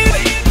 win,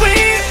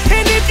 win.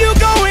 And if you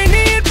going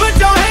in, put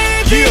your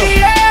hands in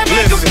the air,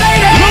 make them stay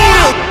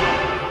there.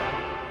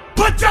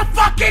 Put your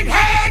fucking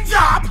hands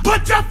up,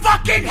 put your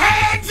fucking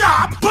hands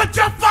up, put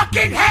your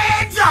fucking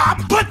hands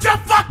up, put your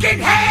fucking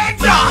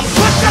hands up,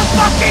 put your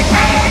fucking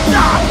hands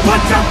up,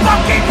 put your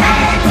fucking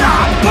hands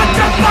up, put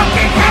your fucking hands up, put your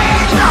fucking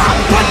hands up,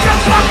 put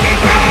your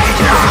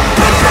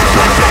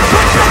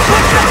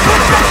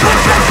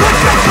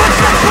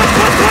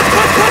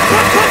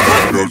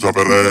Girl, drop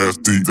that ass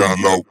deep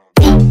down low.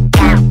 Beat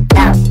down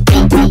low,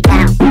 beat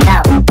down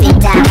low, beat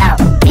down low,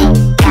 beat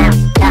down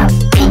low,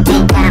 beat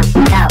down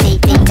low,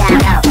 beat down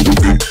low.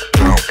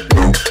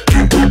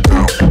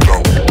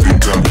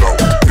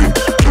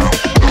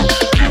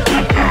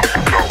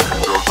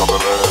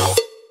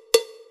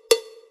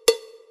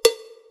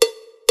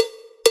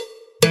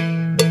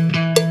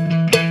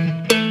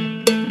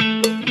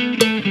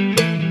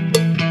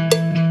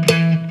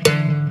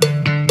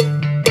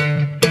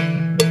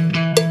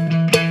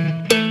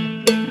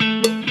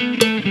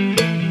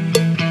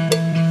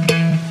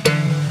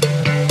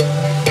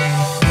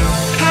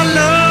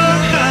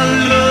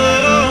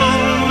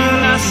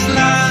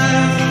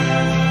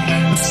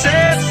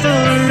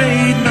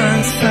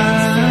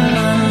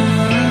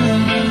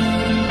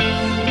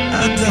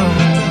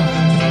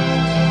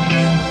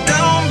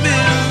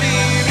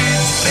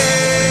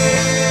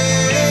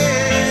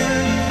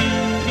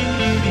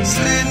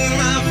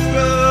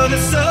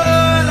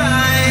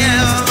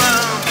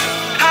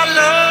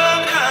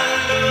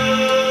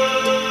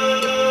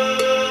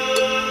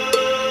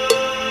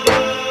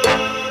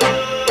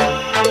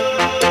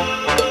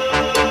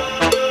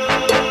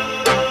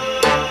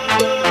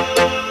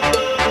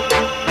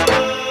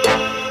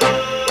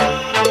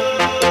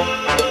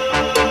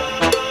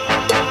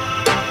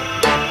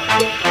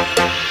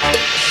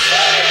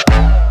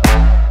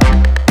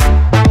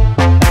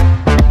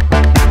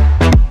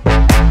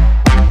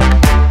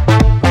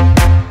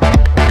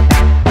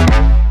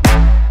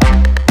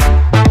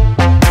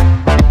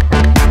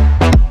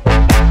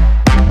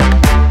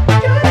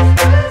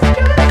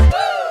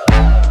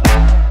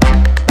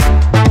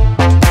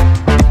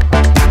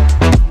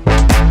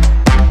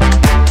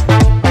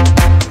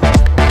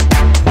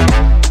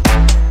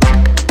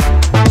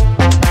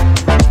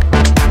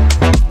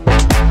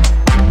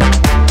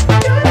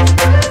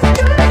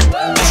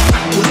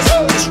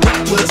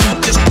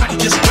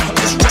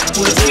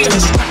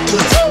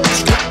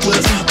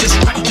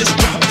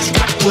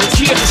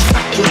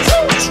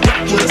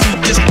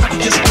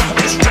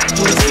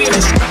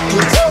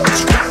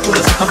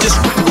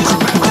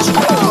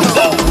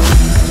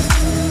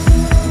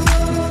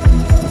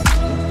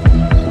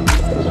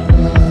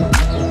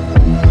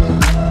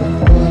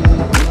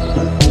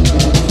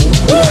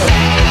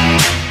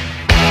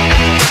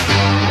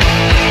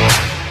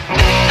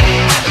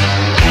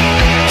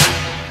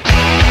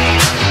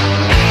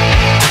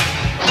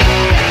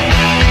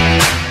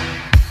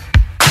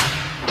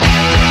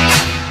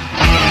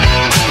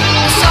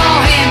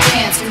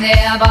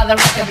 By the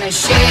record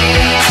machine,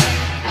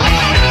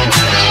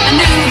 I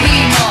knew he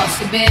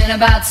must have been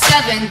about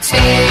 17.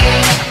 He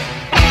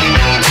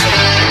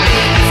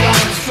was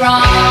going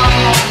strong,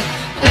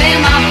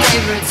 playing my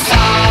favorite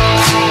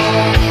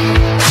song,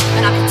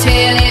 and I could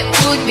tell it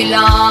wouldn't be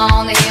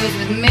long that he was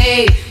with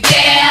me,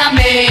 yeah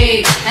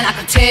me. And I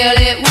could tell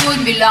it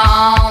wouldn't be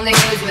long that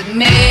he was with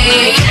me,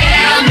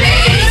 yeah me.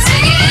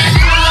 Singing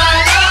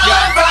I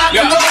love rock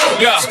and roll,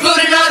 just put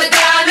another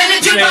dime in the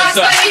jukebox,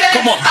 baby.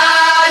 Come on.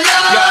 I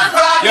love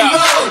rock and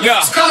roll,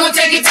 so come on,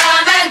 take your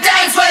time and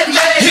dance with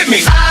me. Hit me.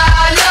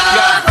 I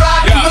love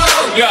rock and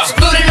roll, just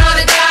put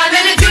another dime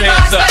in the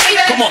jukebox,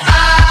 baby. Come on.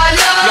 I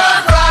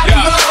love rock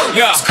and roll,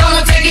 so come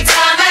on, take your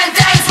time and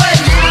dance with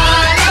me.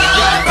 I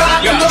love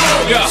rock and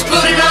roll, just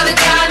put another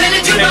dime in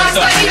the jukebox,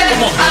 baby.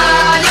 Come on.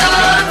 I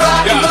love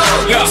rock and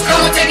roll, so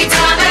come on, take your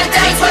time and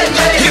dance with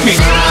me. Hit me.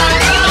 I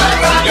love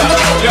rock and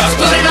roll, just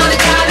put another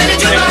dime in the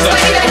jukebox,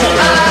 baby.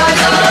 I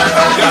love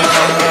rock and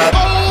roll.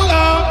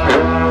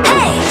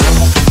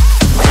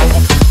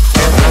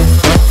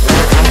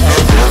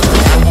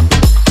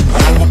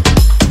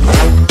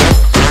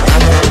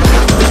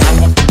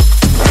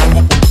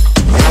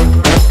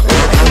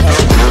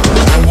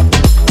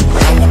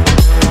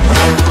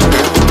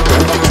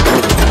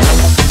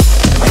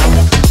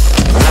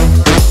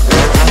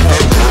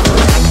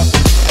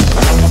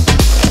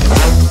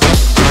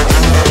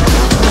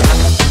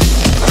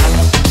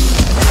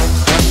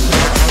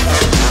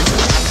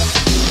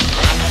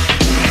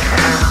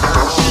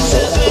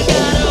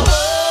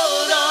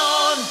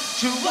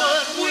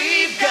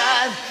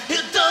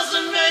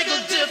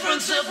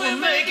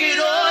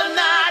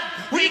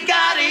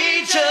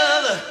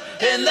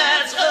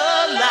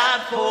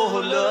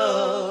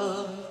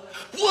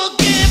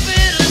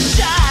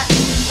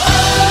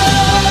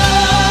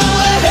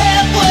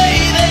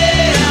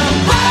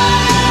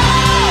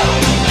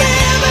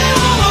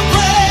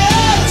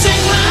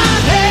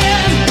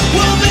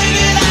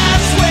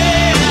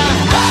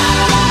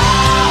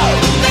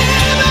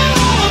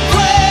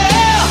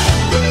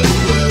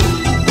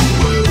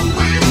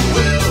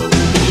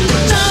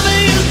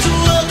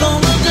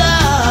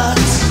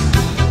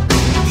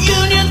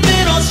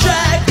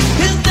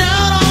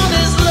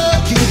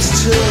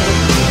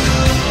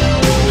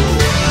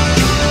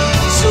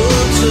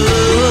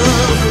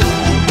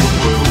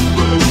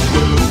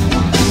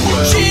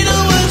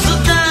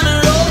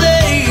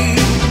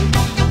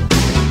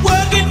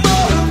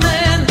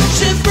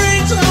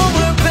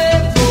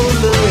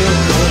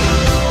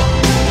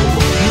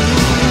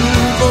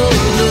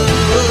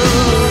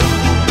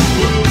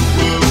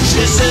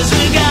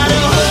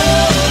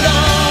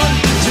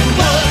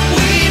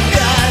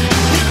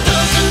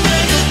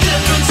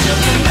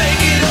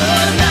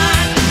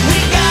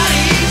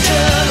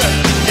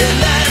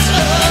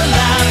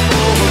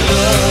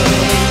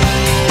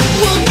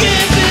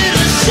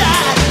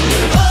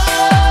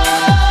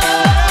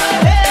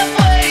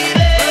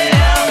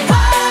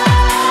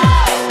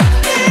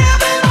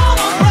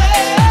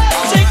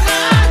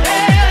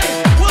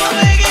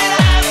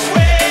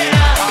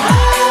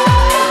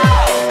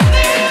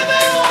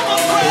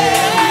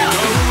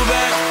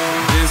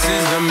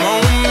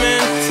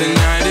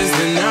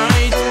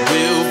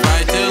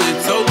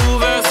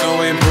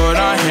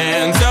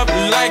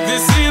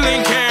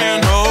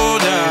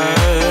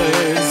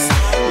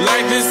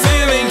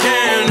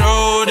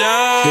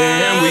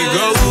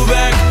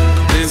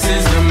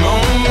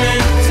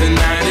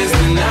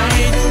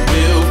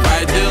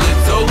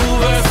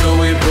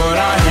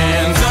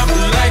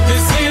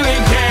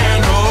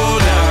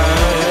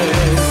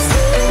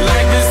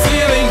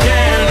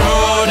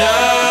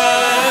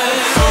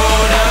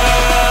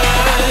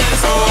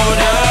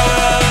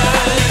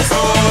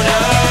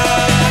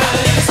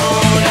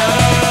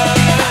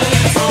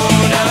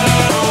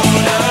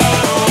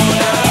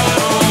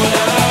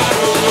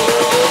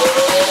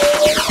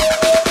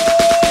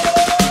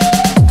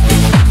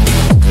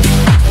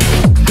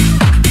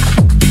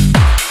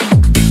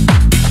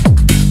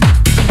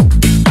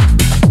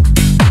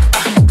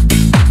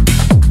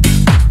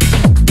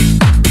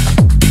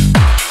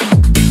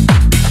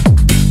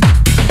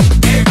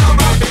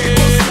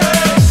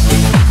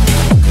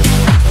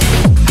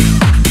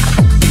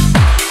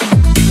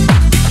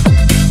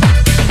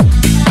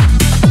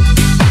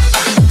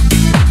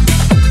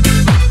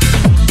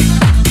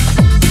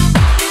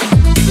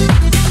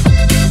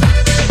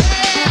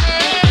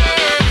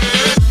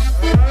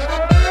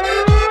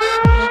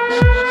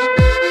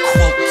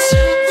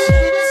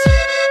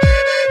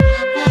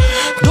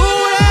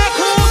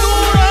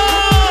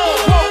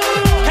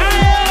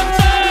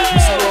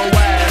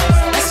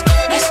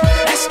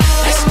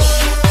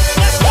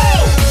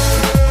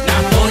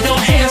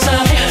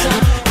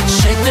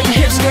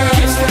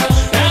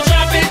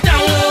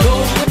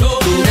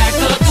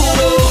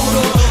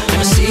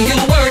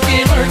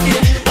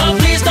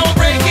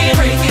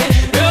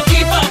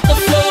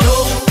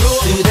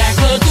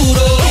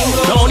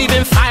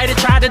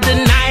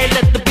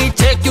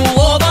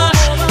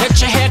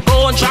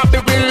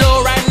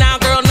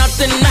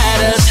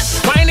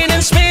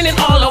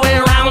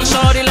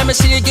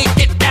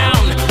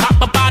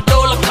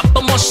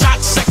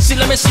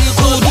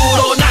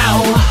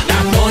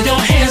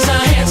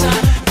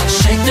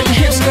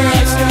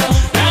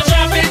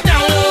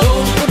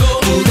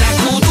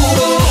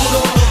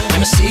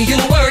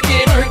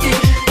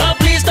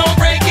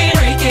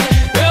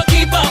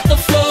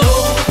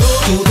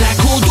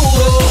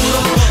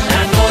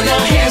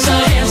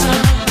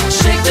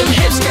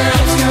 hips,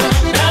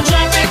 girl. Now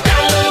drop it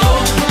down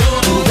low.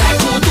 Do that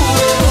cool, do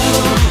it.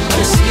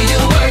 Wanna see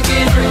you work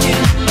it.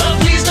 Oh,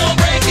 please don't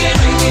break it.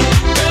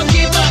 Girl,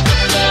 keep up the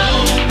flow.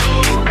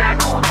 Do that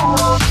cool, do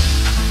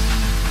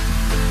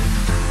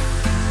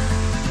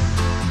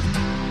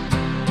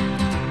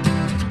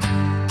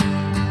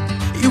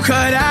it. You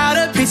cut out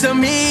a piece of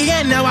me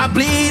and now I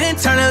bleed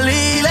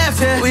internally. Left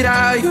here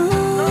without you,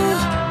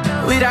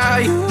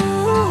 without you.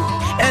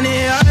 And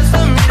it hurts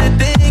for me to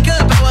think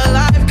about what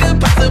life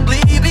could possibly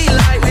be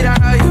like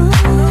without you,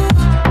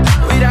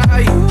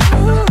 without you.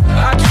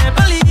 I can't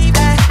believe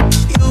that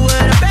you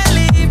wouldn't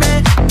believe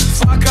me.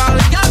 Fuck all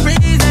of your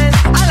reasons.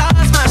 I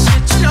lost my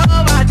shit, you know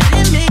I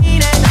didn't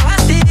mean it. Now I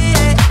see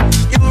it.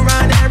 You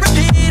run and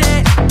repeat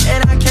it,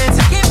 and I can't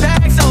take it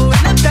back. So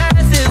in the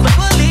past is what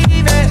we'll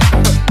leave it.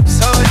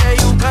 So there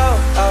you go.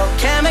 Oh,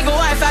 can't make a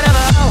wife out of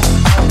a hoe.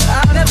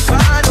 I'll never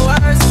find the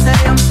words to say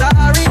I'm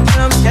sorry, but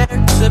I'm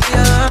scared to be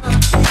alone.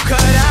 You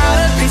cut out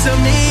a piece of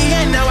me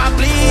and now I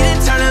bleed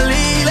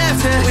internally.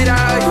 Left it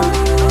without you,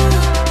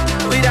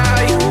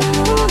 without you.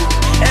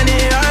 And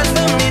it hurts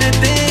for me to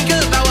think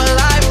about what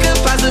life could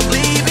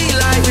possibly be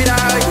like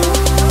without you,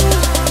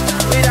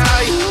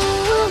 without you.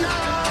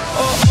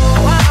 Oh,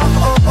 oh, oh,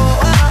 oh, oh,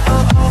 oh,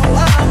 oh,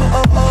 oh,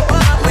 oh, oh,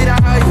 oh,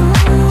 without you,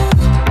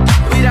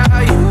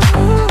 without you.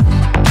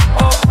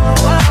 Oh, oh,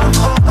 oh,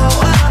 oh, oh,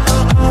 oh,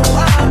 oh,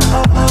 oh,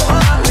 oh,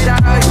 oh,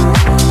 without you,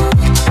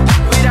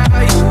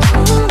 without you.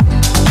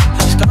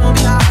 It's gonna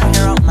be hard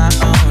here on my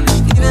own. It's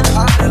even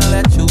harder to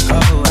let you go.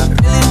 I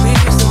really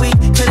wish that we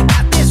could've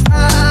got this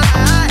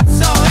right.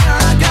 So here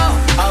I go.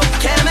 Oh,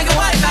 can't make a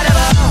wife out of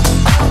a hoe.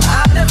 Oh,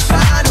 I'll never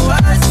find the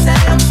words to say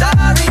I'm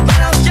sorry,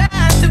 but I'm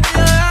just to be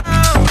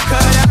alone.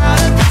 Cut out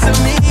a piece of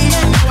me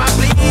and now I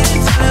bleed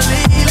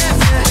internally.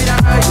 Left it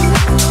without you,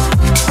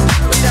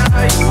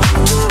 without you.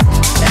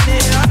 And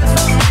it hurts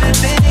for me to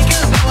think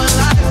about what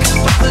life could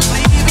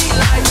possibly be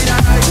like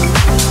without you,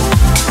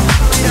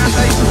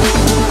 without you.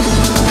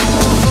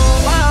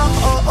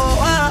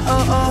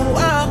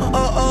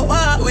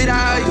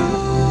 Without you,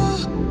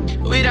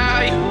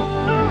 without you.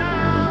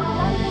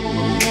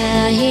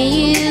 Now here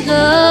you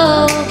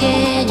go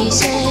again, you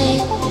say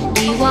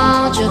you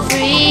want your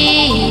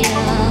freedom.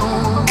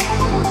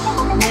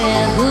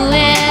 Well, who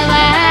am I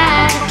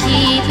to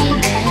keep you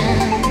down?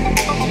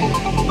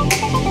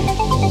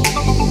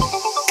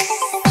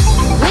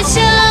 It's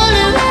your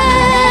only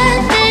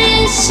right that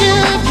you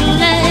should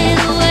play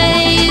the way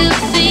you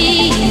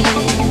feel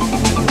it.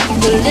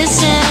 But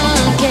listen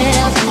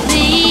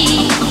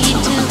carefully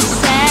to the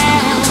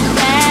sound.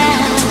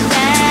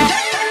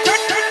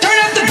 Turn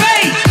up the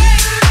bass.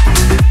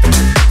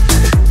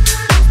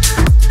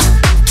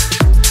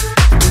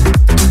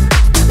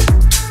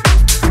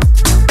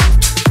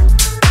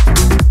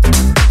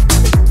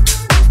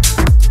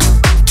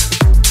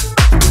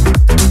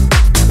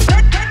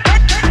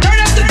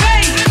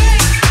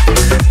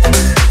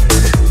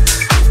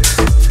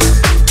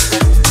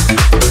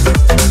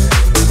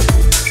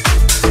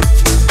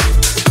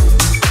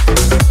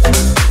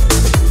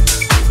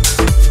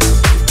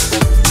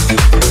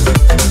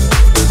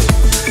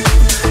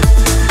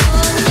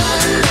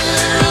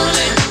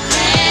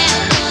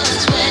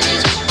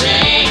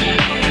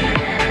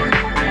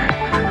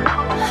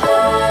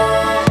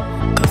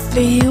 For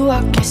you,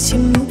 I guess you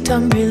moved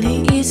on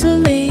really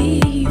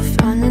easily. You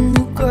found a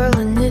new girl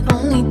and it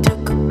only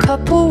took a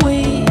couple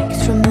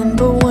weeks.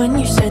 Remember when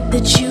you said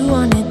that you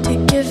wanted to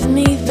give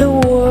me the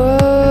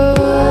world?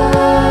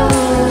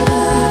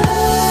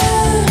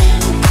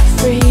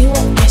 For you,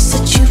 I guess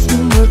that you've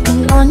been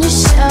working on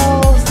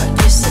yourself. I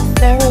guess the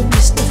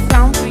therapist I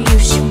found for you,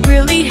 she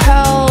really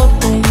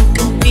helped. And you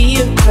could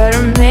be a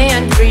better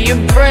man for your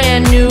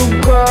brand new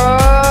girl.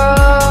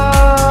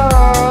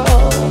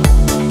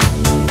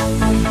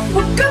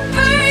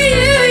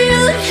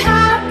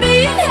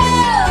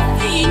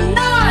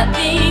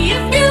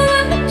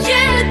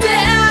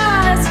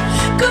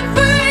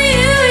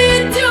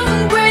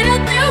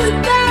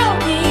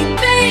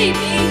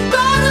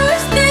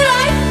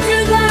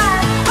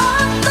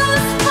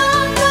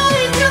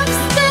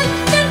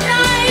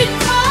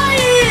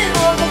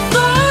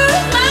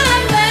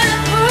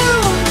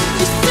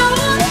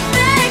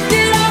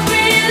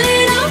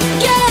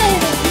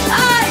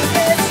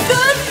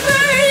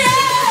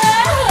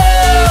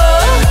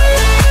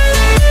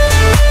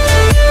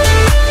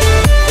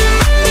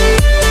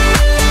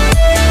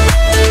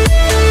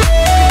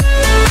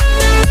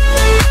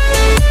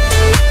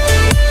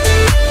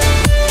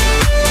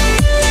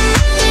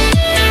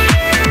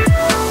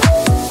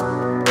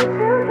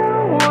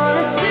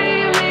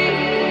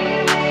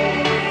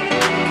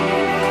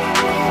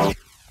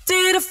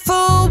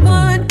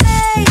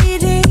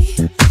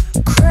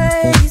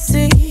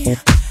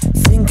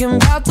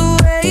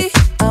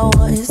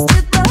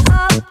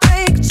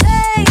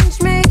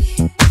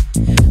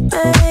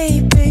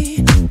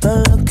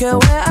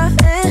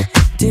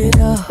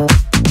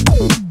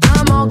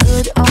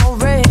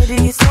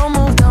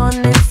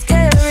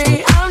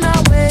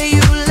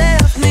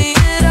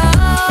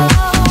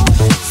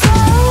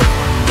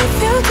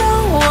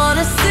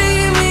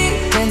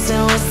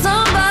 Dancing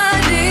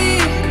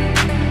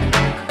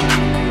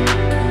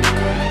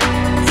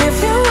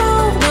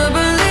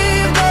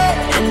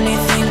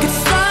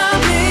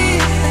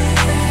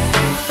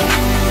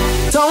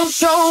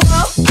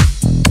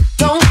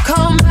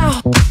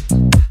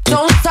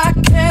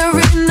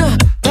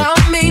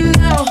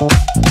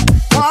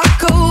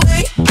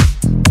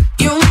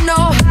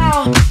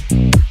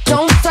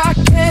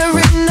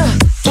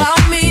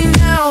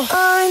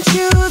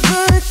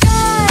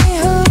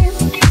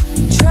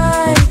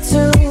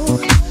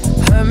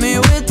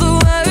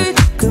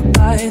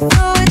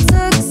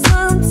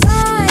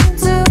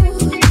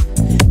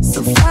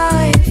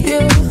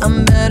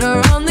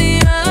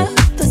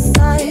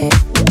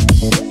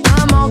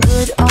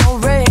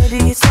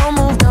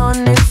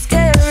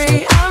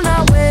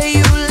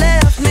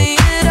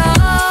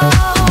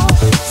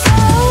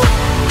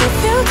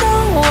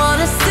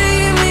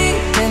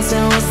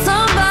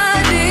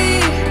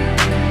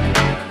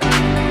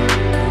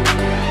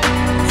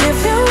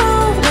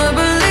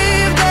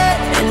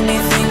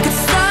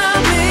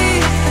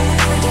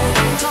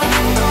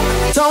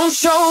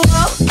show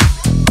up,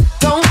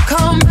 don't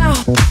come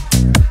out,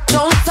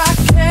 don't start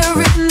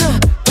caring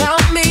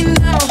about me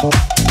now.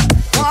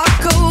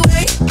 Walk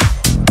away,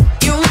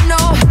 you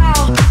know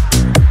how.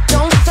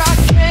 Don't start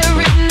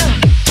caring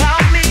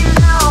about me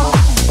now.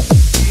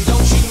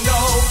 Don't you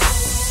know?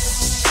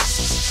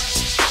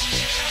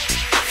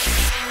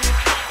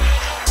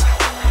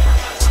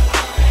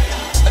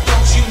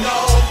 Don't you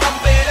know?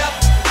 Bump it up,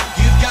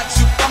 you got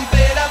to bump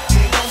it up.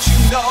 Don't you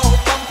know?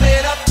 Bump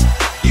it up,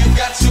 you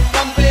got to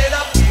bump it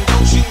up.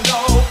 Don't you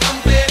know?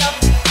 Bump it up,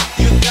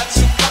 you got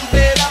to bump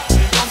it up.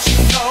 Don't you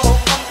know?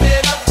 Bump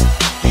it up,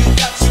 you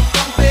got to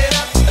bump it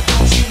up.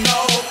 Don't you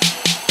know?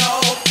 No,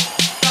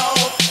 no, no,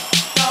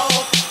 no,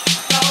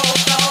 no,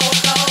 no,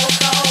 no,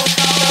 no.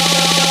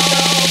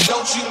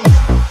 Don't you know?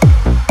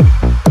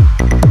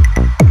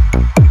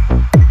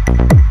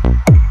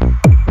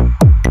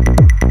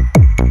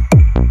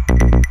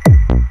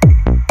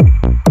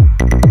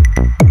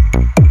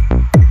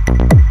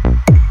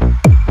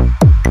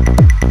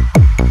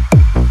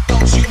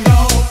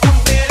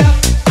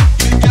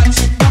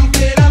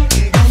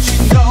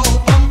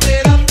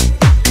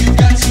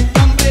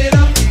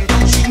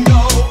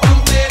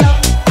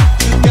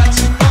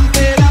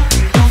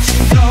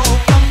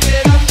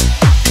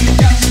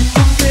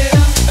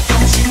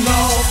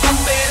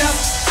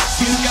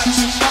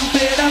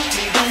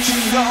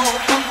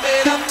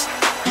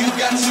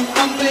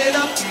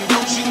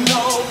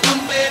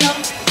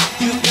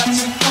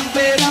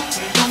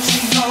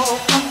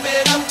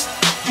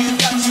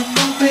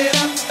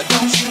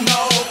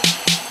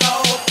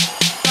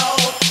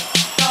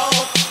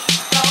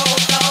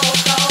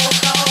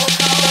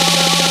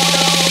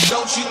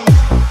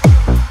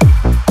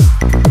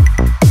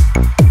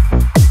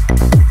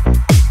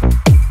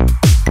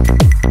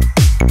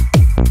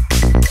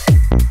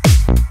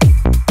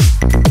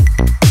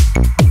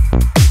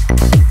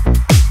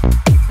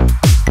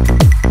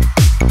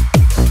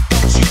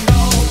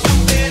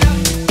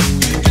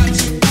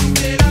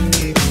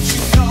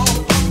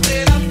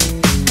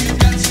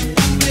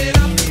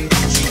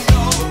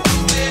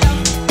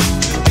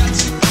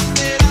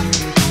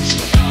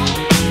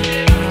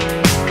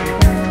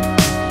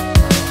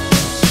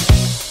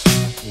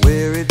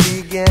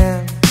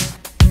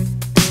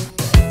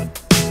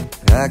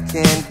 I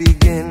can't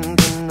begin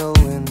to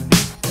knowing,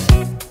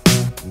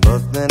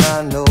 but then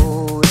I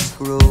know it's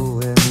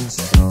growing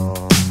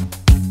strong.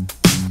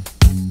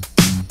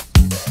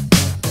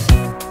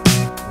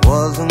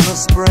 Was in the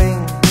spring,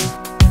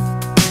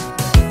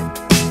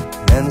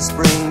 and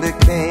spring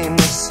became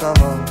the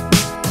summer.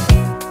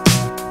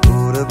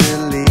 Who'd have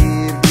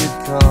believed you'd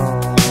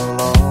come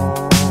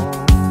along?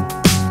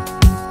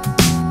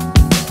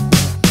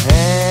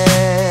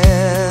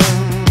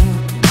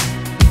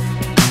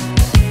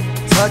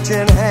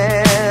 Touching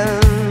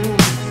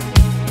hands,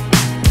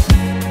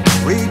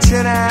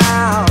 reaching out.